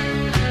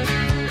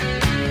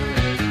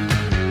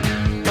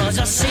 'Cause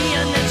I see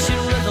a nation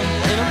rhythm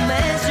in a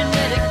man's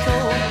genetic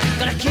code.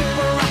 Gotta keep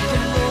a rock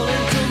and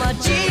rollin' till my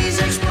G's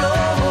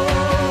explode.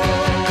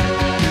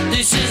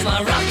 This is my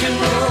rock and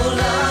roll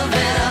love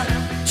letter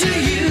to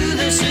you.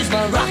 This is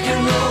my rock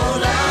and roll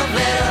love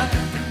letter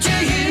to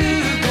you.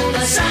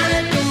 Gonna sign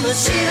it, gonna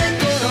seal it,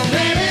 gonna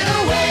mail it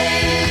away.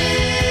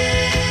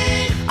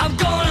 I'm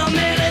gonna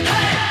mail it,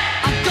 hey,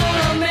 I'm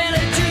gonna mail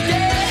it today.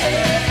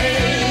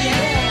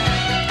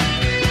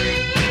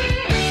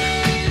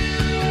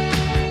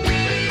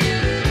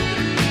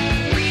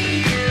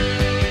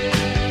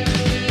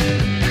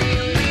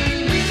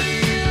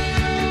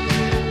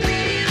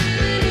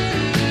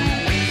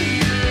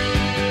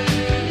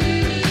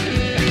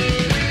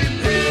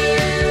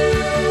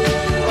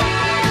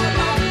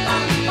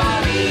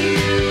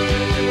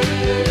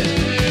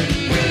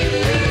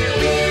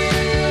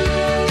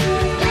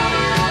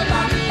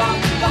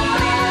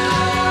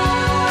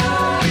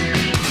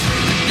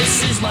 This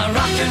is my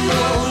rock and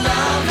roll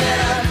love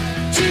letter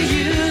to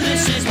you.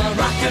 This is my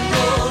rock and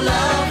roll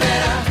love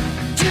letter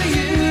to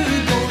you.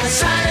 Gonna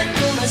sign it,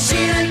 gonna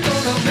seal it,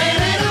 gonna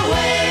mail it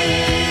away.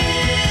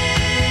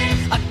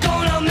 I'm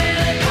gonna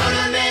mail it,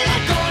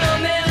 I'm gonna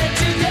mail it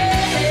today.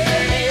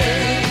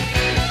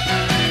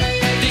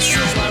 This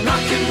is my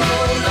rock and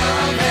roll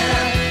love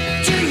letter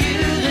to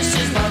you. This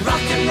is my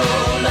rock and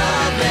roll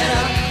love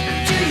letter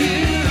to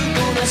you.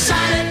 Gonna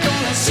sign it,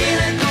 gonna seal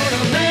it,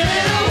 gonna mail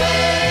it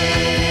away.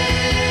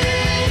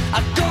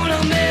 I'm gonna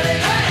mail it,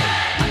 hey,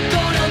 I'm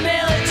gonna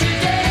mail it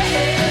today.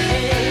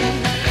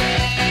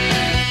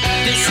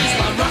 This is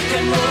my rock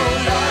and roll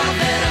love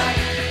letter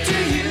to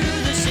you.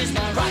 This is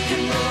my rock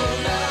and roll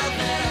love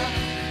letter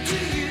to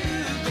you.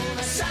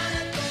 Gonna sign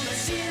it, gonna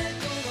seal it,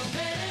 gonna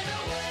mail it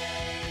away.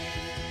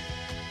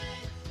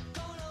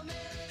 Gonna mail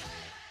it,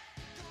 hey,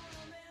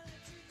 gonna mail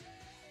it today.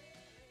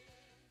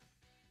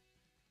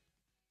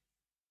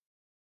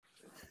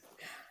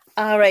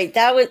 All right,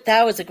 that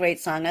was a great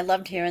song. I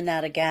loved hearing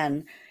that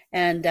again.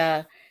 And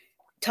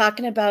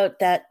talking about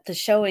the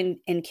show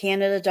in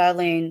Canada,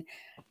 Darlene,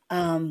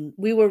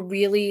 we were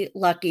really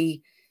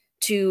lucky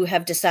to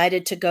have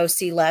decided to go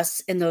see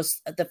Les in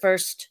the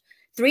first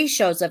 3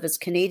 shows of his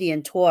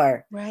Canadian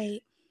tour.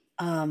 Right.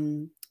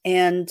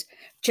 And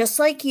just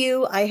like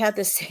you, I had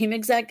the same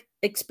exact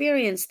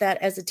experience that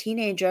as a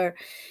teenager,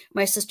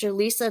 my sister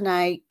Lisa and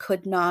I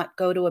could not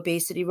go to a Bay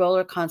City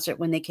Roller concert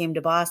when they came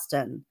to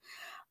Boston.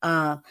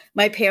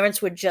 My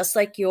parents were just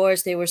like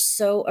yours. They were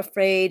so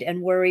afraid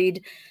and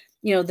worried,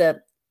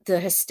 the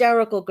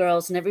hysterical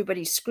girls and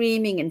everybody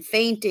screaming and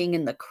fainting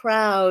in the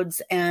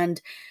crowds. And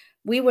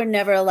we were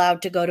never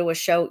allowed to go to a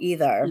show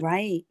either.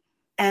 Right.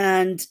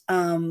 And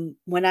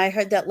when I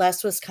heard that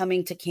Les was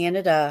coming to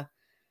Canada,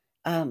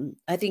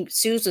 I think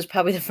Suze was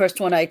probably the first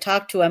one I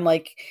talked to. I'm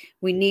like,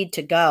 we need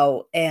to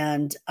go.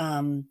 And,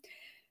 I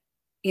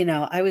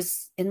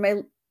was in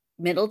my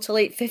middle to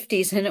late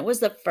 50s, and it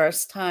was the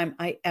first time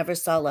I ever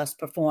saw Les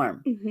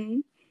perform. Mm-hmm.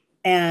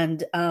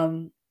 And,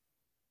 I'm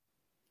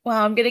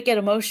going to get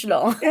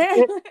emotional.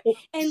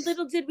 And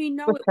little did we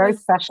know it very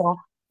was special.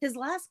 his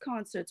last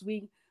concerts.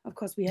 We had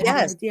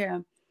Yes. no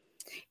idea.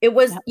 It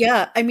was,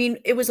 yeah. I mean,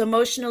 it was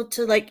emotional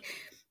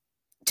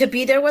to to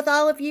be there with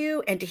all of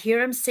you and to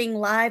hear him sing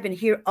live and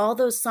hear all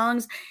those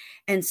songs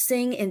and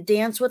sing and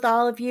dance with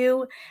all of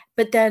you.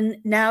 But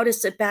then now to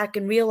sit back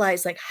and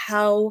realize like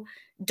how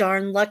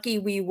darn lucky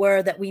we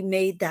were that we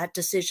made that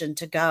decision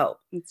to go.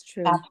 It's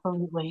true.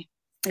 Absolutely.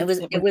 It was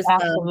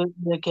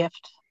absolutely a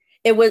gift.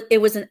 It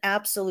was an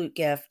absolute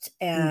gift.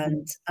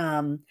 And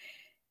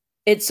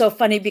it's so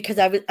funny because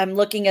I'm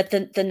looking at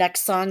the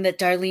next song that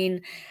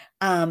Darlene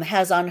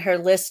has on her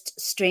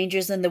list,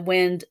 Strangers in the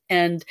Wind.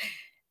 And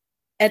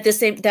at the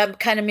same, that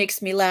kind of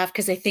makes me laugh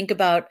because I think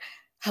about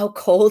how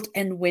cold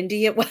and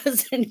windy it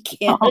was in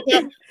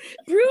Canada.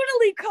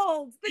 Brutally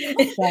cold.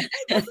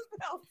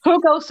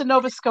 Who goes to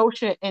Nova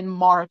Scotia in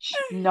March?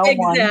 No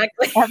one.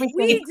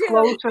 Everything is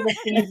closed for the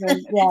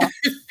season. Yeah.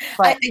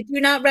 I do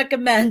not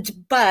recommend,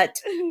 but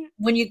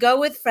when you go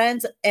with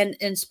friends and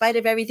in spite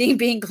of everything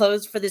being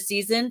closed for the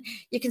season,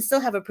 you can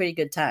still have a pretty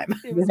good time.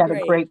 We had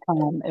a great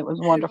time. It was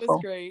wonderful. It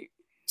was great.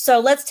 So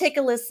let's take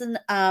a listen.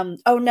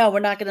 Oh no, we're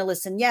not going to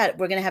listen yet.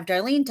 We're going to have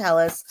Darlene tell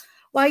us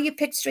why you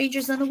picked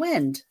Strangers in the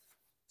Wind.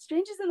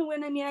 Strangers in the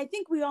Wind. I mean, I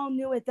think we all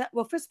knew it.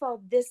 Well, first of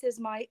all, this is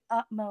my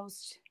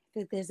utmost.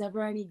 If there's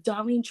ever any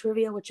Darlene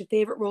trivia, what's your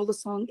favorite Roller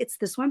song? It's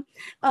this one.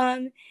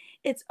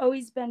 It's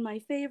always been my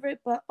favorite,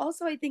 but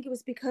also I think it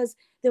was because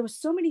there were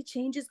so many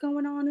changes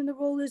going on in the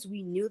Rollers.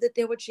 We knew that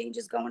there were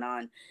changes going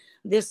on.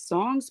 This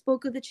song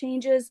spoke of the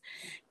changes,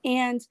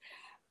 and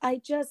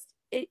it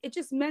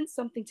just meant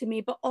something to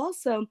me. But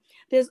also,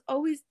 there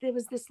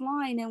was this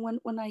line, and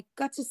when I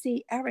got to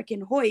see Eric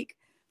and Hoyk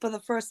for the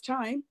first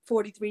time,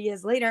 43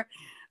 years later,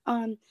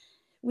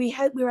 we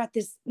were at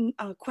this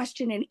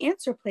question and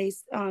answer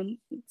place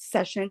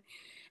session,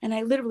 and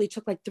I literally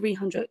took like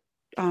 300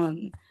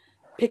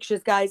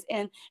 pictures, guys.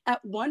 And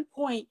at one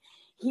point,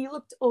 he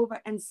looked over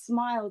and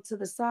smiled to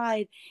the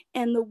side,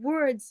 and the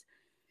words,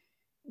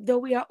 "Though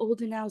we are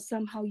older now,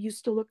 somehow you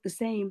still look the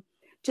same,"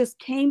 just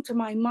came to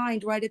my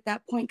mind right at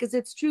that point. Because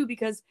it's true,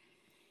 because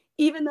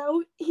even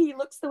though he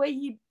looks the way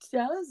he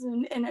does,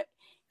 and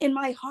in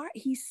my heart,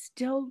 he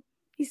still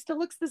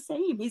looks the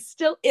same. He's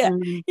still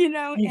it, you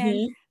know.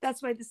 And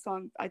that's why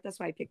that's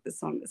why I picked this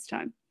song this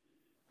time.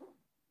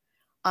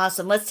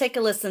 Awesome. Let's take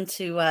a listen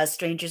to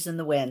Strangers in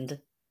the Wind.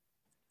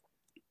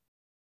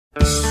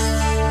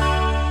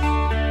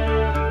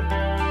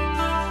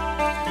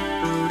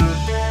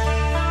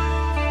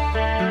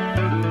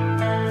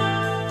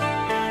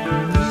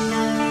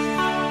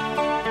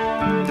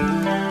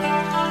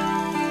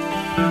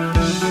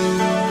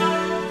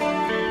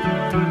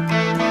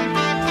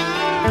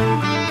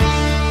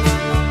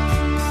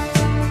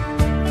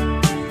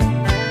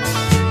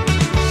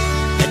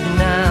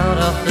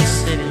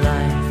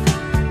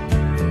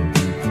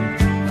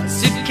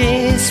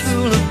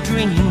 Full of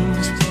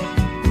dreams,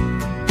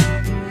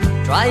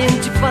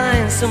 trying to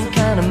find some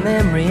kind of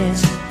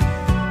memories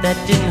that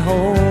didn't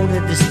hold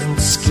a distant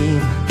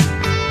scheme.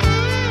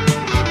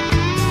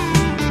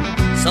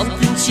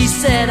 Something she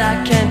said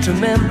I can't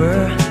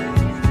remember,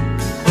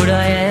 but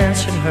I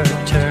answered her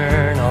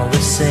turn all the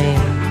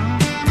same.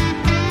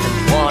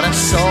 And what I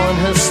saw in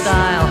her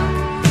style,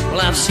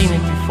 well, I've seen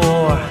it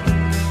before,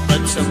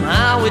 but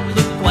somehow it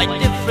looked quite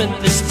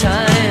different this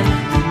time.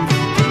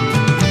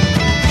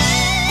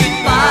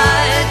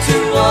 To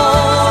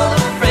all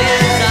the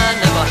friends I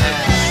never had,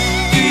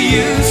 do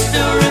you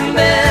still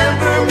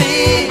remember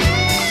me?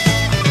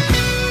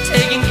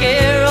 Taking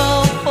care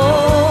of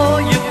all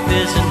your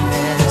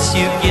business,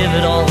 you give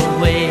it all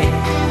away.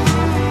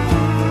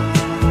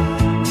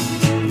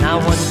 And I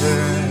wonder,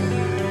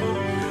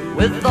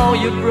 with all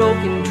your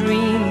broken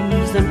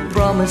dreams and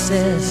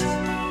promises,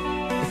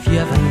 if you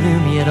ever knew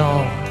me at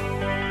all.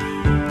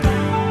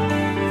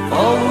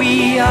 For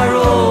we are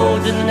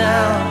older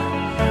now,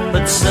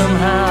 but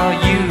somehow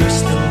you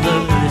still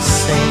look the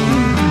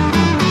same.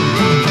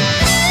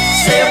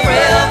 Say a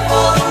prayer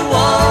for the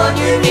one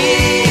you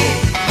need.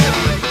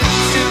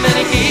 Too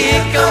many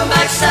here come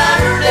back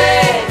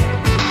Saturday.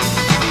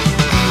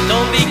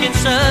 Don't be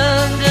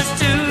concerned, there's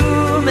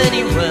too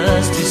many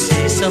words to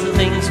say. Some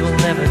things will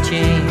never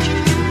change.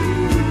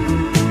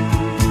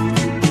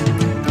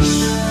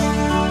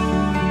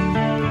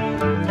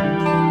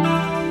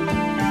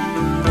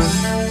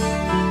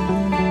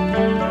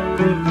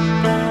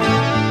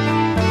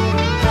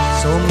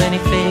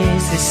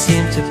 Faces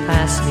seem to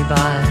pass me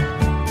by.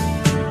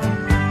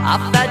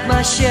 I've had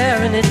my share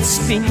and it's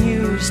been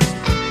used.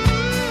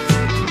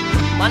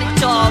 Money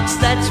talks,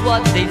 that's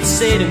what they'd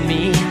say to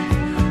me.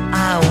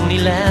 I only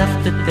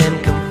laughed at them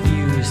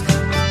confused.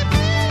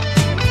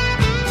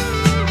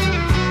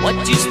 What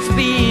used to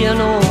be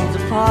an old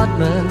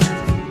apartment,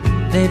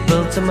 they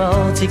built a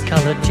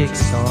multicolored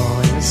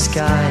jigsaw in the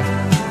sky.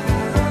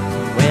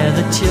 Where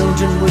the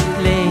children would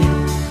play,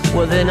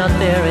 well, they're not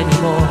there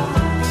anymore.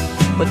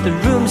 But the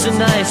rooms are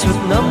nice with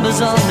numbers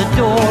on the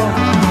door.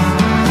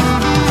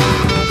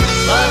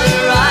 But in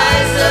your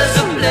eyes there's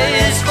a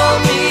place for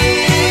me,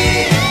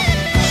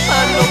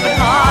 an open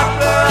heart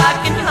where I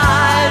can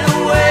hide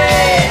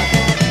away.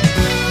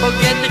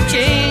 Forget the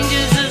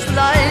changes as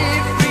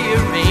life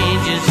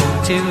rearranges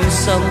into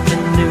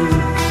something new.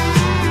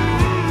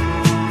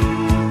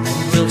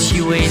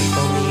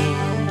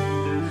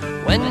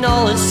 When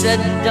all is said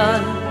and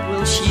done,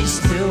 will she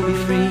still be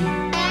free?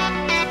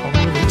 Or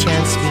will the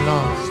chance be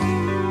lost?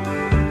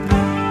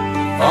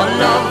 For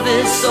love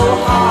is so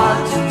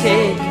hard to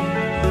take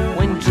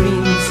when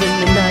dreams in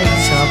the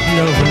nights are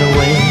blown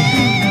away.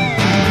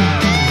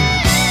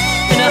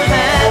 In her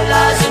hand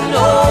lies an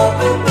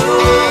open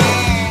book.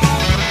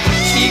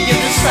 She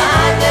gives a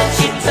sign, then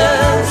she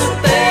turns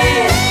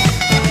away.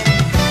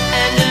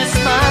 And in a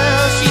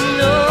smile she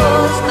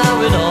knows how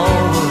it all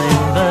will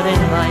end. But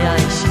in my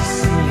eyes she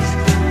sees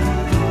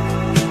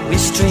we're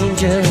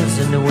strangers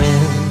in the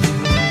wind.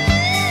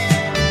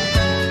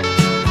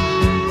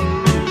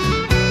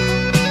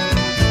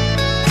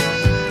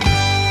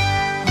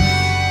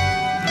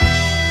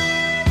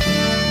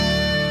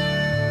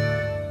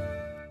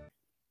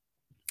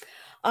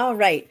 All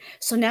right.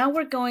 So now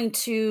we're going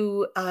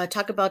to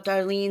talk about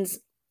Darlene's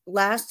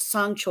last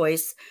song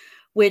choice,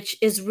 which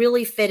is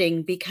really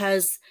fitting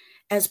because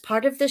as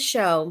part of the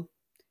show,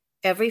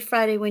 every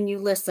Friday when you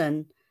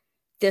listen,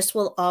 this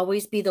will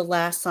always be the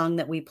last song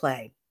that we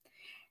play.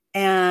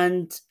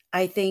 And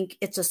I think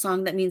it's a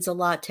song that means a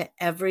lot to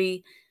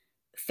every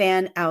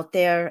fan out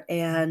there.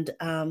 And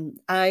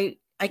I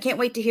can't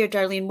wait to hear,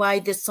 Darlene, why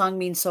this song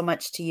means so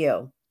much to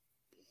you.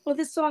 Well,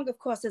 this song, of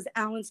course, is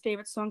Alan's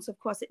favorite song. So, of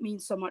course, it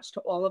means so much to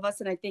all of us.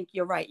 And I think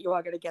you're right. You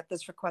are going to get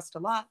this request a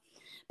lot.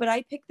 But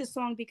I picked this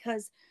song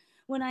because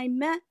when I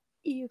met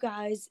you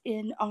guys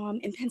in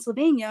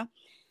Pennsylvania,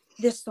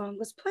 this song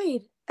was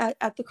played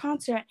at the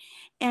concert.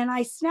 And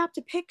I snapped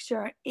a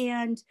picture.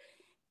 And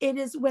it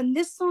is when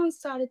this song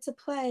started to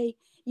play,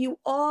 you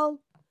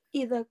all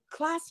either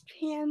clasped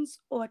hands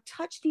or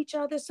touched each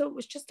other. So it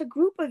was just a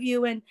group of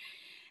you. And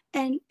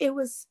it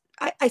was...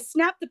 I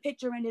snapped the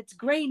picture and it's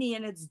grainy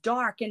and it's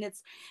dark and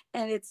it's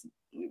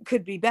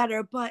could be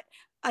better, but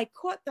I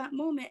caught that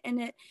moment and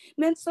it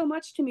meant so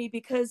much to me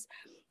because,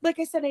 like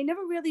I said, I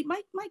never really,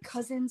 my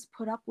cousins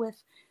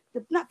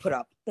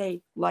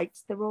they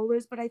liked the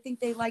Rollers, but I think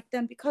they liked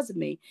them because of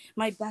me.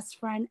 My best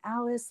friend,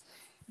 Alice,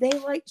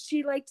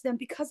 she liked them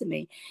because of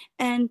me.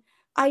 And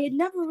I had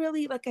never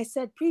really, like I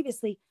said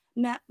previously,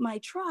 met my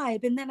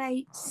tribe. And then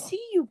I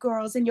see you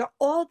girls and you're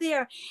all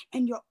there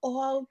and you're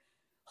all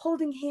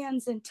holding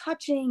hands and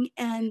touching,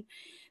 and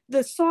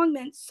the song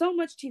meant so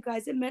much to you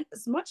guys. It meant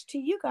as much to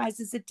you guys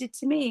as it did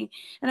to me.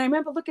 And I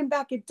remember looking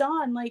back at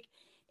Dawn like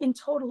in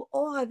total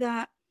awe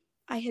that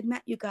I had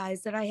met you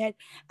guys, that I had,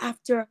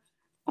 after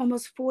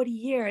almost 40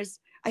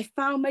 years, I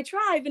found my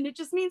tribe, and it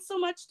just means so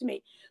much to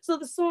me. So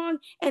the song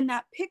and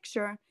that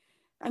picture,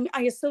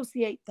 I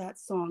associate that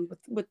song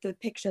with the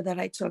picture that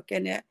I took,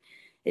 and it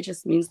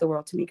just means the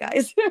world to me,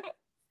 guys.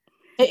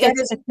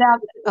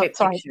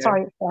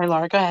 Sorry,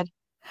 Laura, go ahead.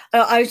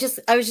 I was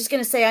just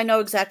going to say, I know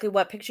exactly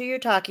what picture you're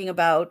talking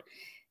about.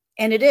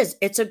 And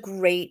it's a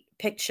great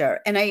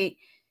picture. And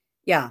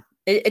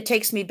it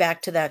takes me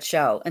back to that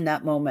show and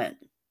that moment.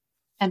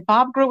 And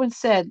Bob Gruen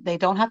said they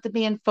don't have to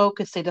be in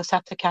focus. They just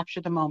have to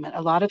capture the moment.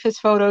 A lot of his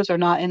photos are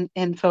not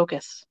in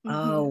focus.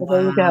 Oh, so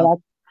there you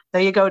go.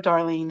 There you go,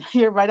 Darlene.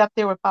 You're right up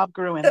there with Bob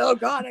Gruen. Oh,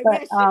 God, I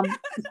wish.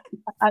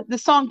 The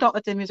song "Don't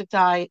Let the Music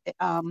Die,"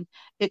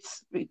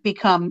 it's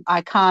become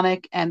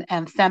iconic and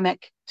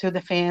anthemic to the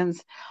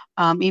fans,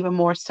 even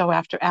more so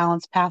after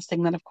Alan's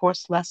passing than, of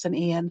course, Les and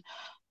Ian.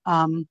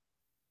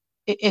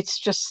 It's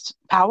just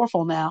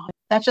powerful now.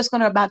 That's just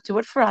going to about do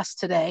it for us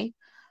today.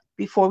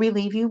 Before we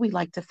leave you, we'd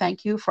like to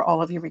thank you for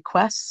all of your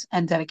requests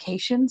and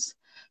dedications.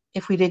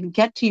 If we didn't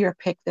get to your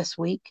pick this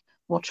week,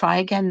 we'll try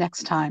again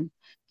next time.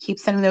 Keep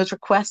sending those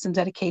requests and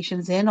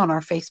dedications in on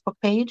our Facebook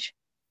page.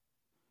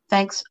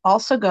 Thanks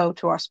also go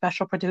to our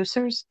special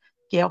producers,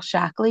 Gail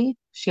Shackley,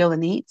 Sheila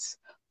Neitz,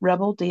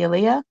 Rebel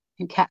D'Elia,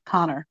 and Kat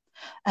Connor.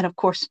 And of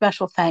course,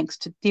 special thanks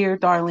to dear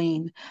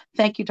Darlene.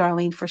 Thank you,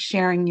 Darlene, for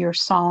sharing your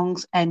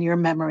songs and your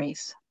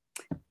memories.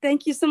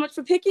 Thank you so much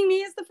for picking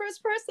me as the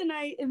first person.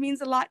 It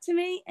means a lot to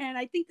me. And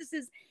I think this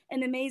is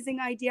an amazing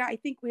idea. I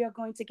think we are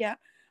going to get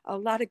a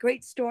lot of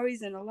great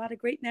stories and a lot of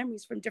great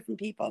memories from different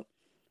people.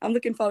 I'm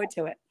looking forward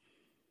to it.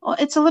 Well,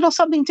 it's a little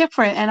something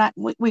different. And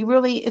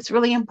it's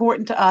really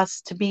important to us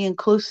to be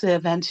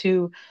inclusive and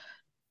to,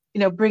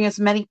 bring as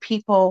many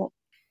people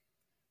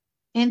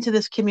into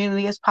this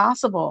community as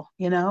possible,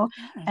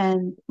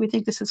 and we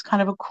think this is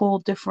kind of a cool,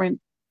 different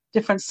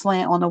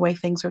slant on the way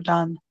things are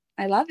done.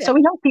 I love it. So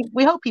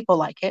we hope people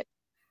like it.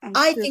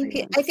 I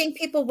think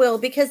people will,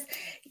 because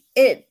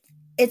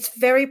it's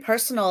very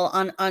personal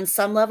on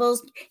some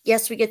levels.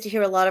 Yes, we get to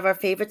hear a lot of our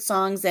favorite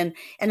songs, and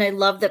I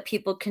love that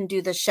people can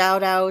do the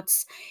shout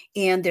outs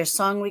and their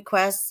song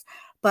requests,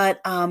 but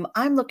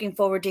I'm looking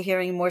forward to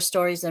hearing more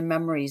stories and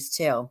memories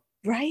too.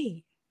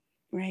 Right.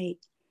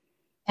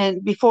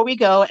 And before we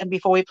go and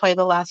before we play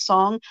the last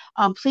song,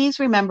 please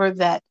remember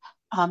that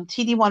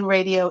TD1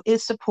 Radio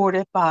is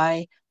supported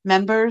by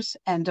members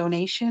and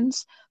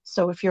donations.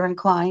 So if you're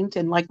inclined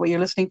and like what you're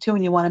listening to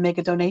and you want to make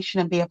a donation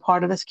and be a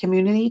part of this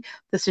community,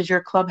 this is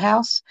your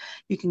clubhouse.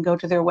 You can go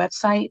to their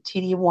website,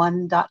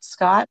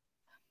 td1.scot,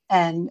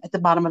 and at the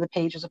bottom of the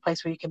page is a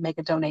place where you can make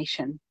a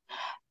donation.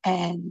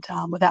 And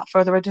without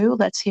further ado,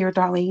 let's hear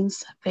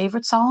Darlene's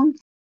favorite song.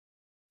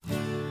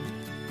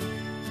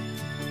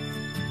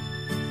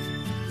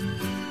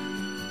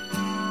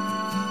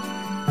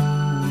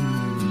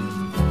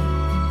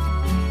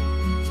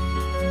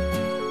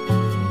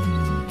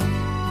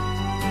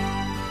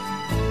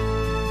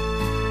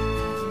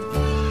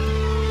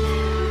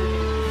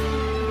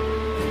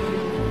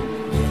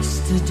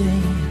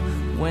 Yesterday,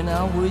 when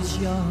I was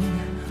young,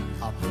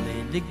 I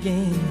played the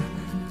game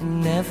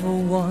and never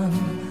won.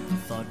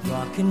 Thought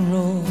rock and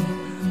roll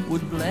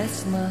would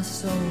bless my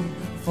soul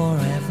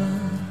forever.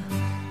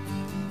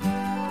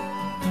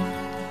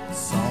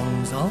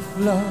 Songs of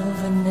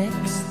love and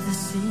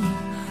ecstasy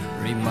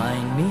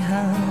remind me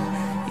how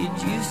it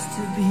used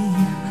to be.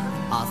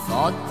 I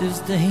thought those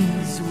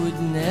days would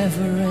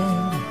never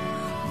end,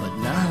 but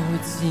now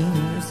it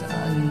seems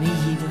I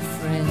need a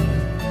friend.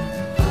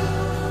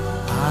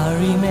 I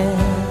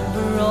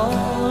remember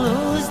all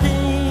those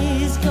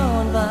days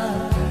gone by.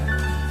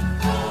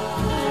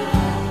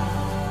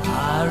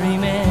 I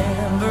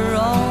remember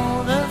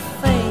all the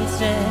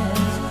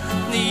faces,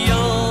 the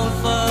old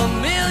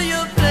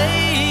familiar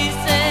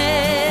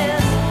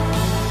places.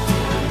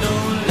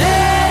 Don't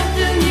let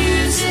the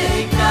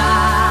music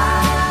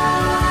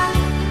die.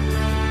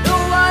 No,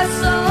 our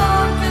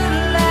song could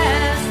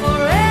last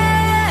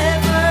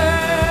forever.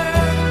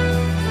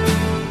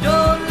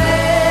 Don't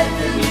let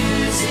the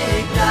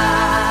music die.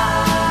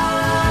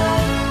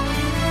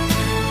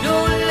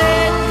 Don't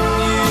let the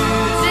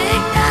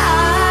music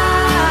die.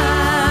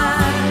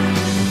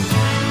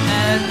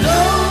 And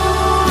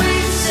though we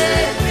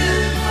said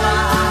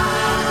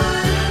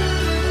goodbye,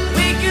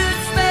 we could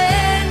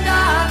spend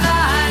our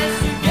lives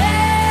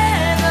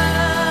together.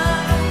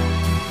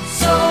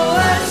 So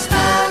as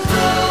time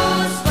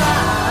goes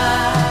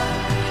by,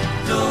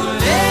 don't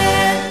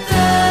let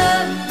the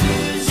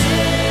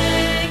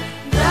music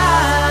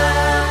die.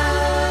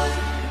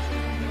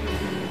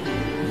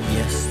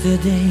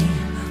 Yesterday,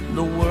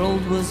 the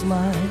world was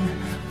mine.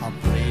 I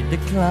played the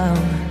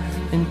clown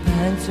in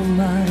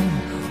pantomime.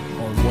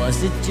 Or was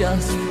it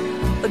just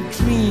a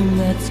dream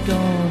that's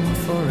gone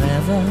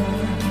forever?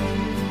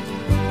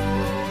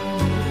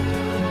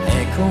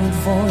 Echoed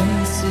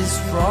voices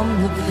from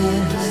the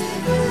past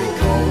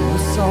recall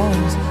the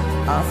songs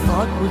I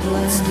thought would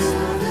last,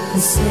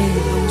 and say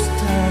those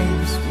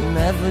times will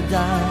never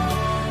die,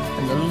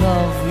 and the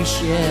love we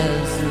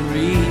share's the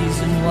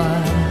reason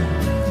why.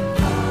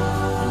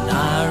 And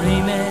I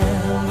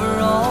remember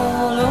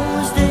all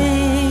those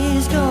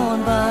days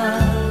gone by.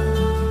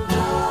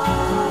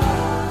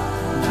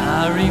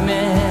 I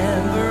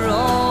remember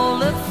all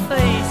the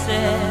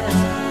faces,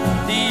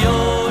 the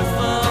old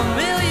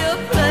familiar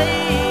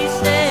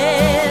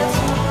places.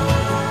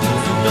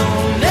 So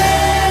don't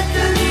let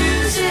the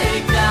music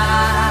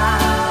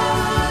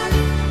die.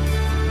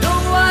 No,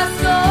 our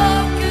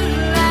song could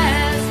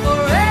last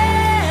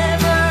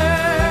forever.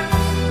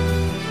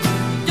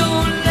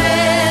 Don't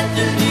let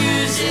the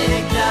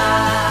music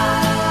die.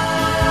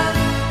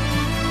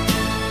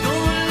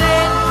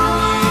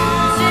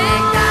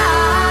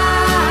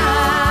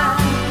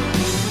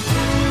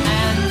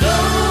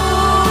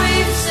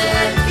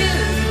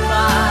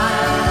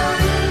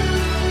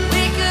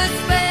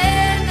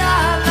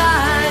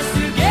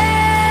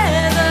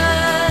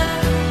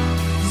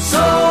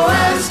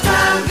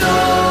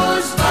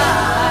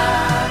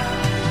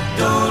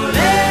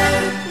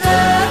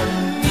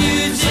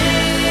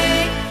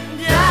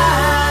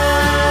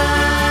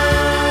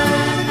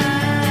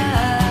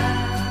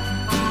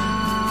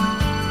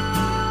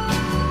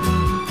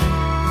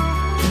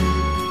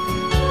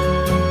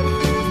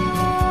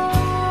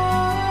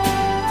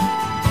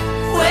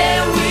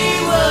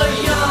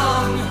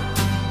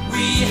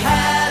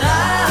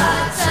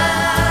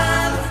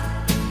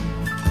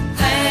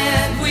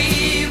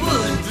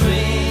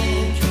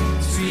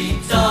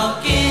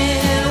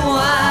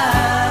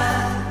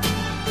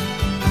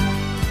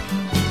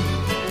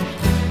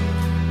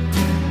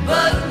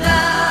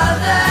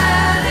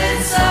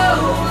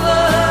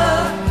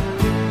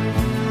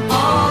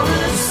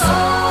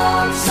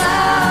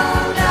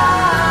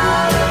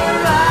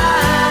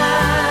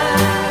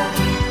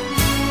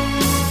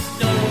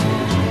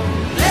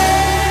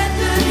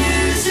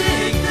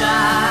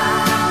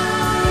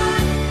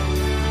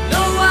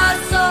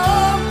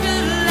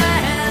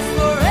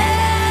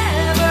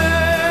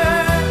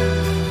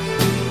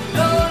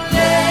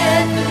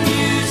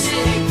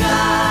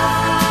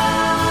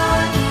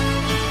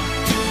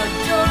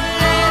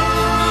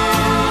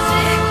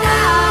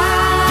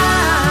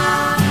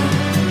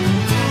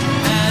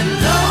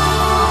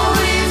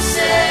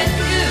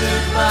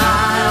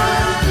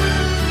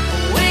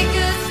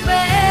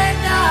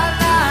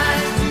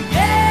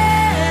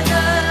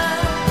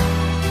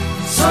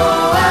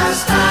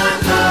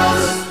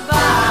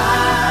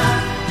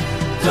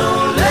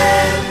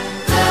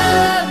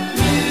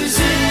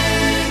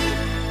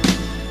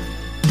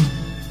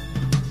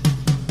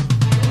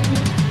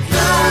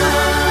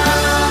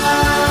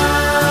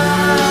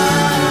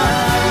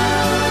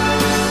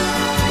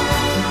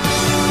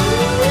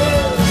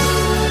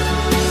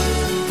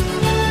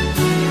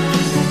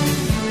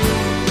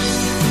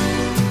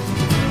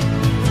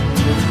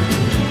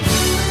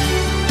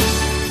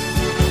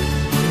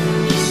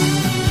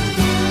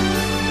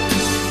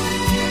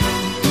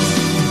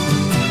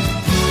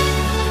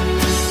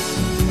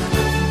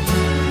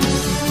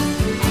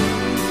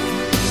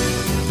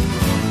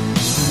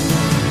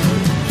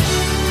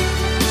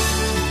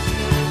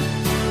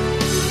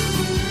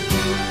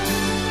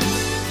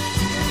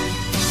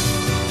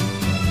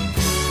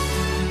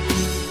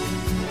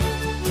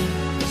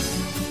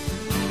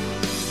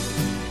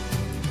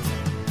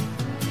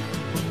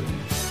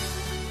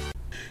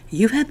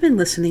 You have been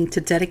listening to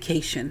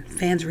Dedication,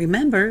 Fans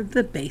Remember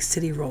the Bay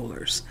City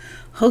Rollers,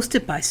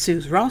 hosted by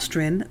Suze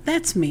Rostrin,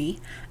 that's me,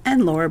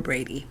 and Laura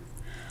Brady.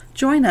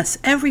 Join us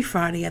every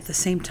Friday at the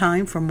same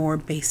time for more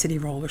Bay City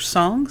Rollers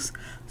songs,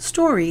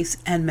 stories,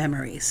 and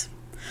memories.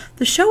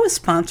 The show is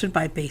sponsored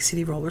by Bay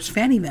City Rollers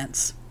Fan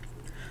Events.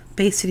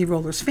 Bay City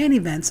Rollers Fan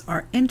Events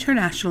are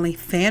internationally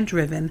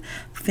fan-driven,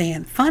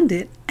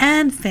 fan-funded,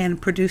 and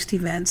fan-produced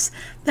events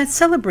that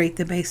celebrate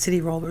the Bay City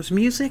Rollers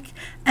music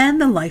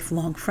and the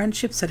lifelong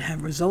friendships that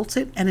have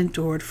resulted and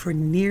endured for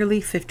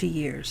nearly 50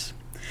 years.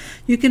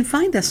 You can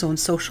find us on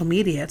social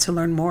media to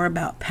learn more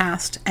about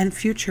past and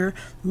future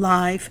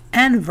live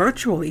and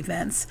virtual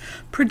events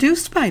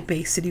produced by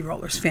Bay City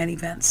Rollers Fan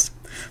Events.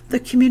 The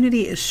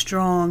community is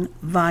strong,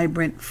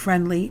 vibrant,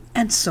 friendly,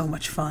 and so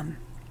much fun.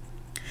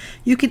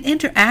 You can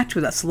interact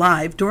with us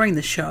live during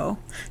the show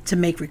to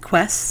make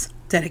requests,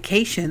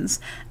 dedications,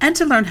 and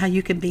to learn how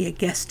you can be a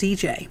guest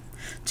DJ.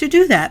 To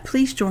do that,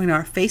 please join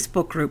our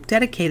Facebook group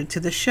dedicated to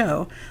the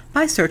show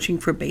by searching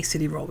for Bay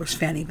City Rollers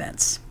Fan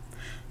Events.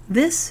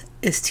 This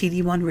is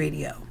TD1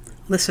 Radio,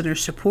 listener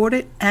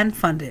supported and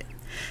funded.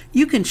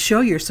 You can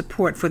show your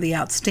support for the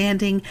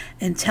outstanding,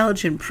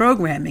 intelligent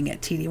programming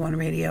at TD1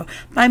 Radio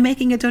by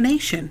making a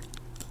donation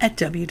at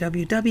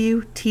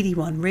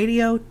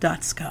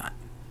www.td1radio.scot.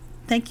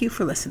 Thank you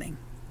for listening.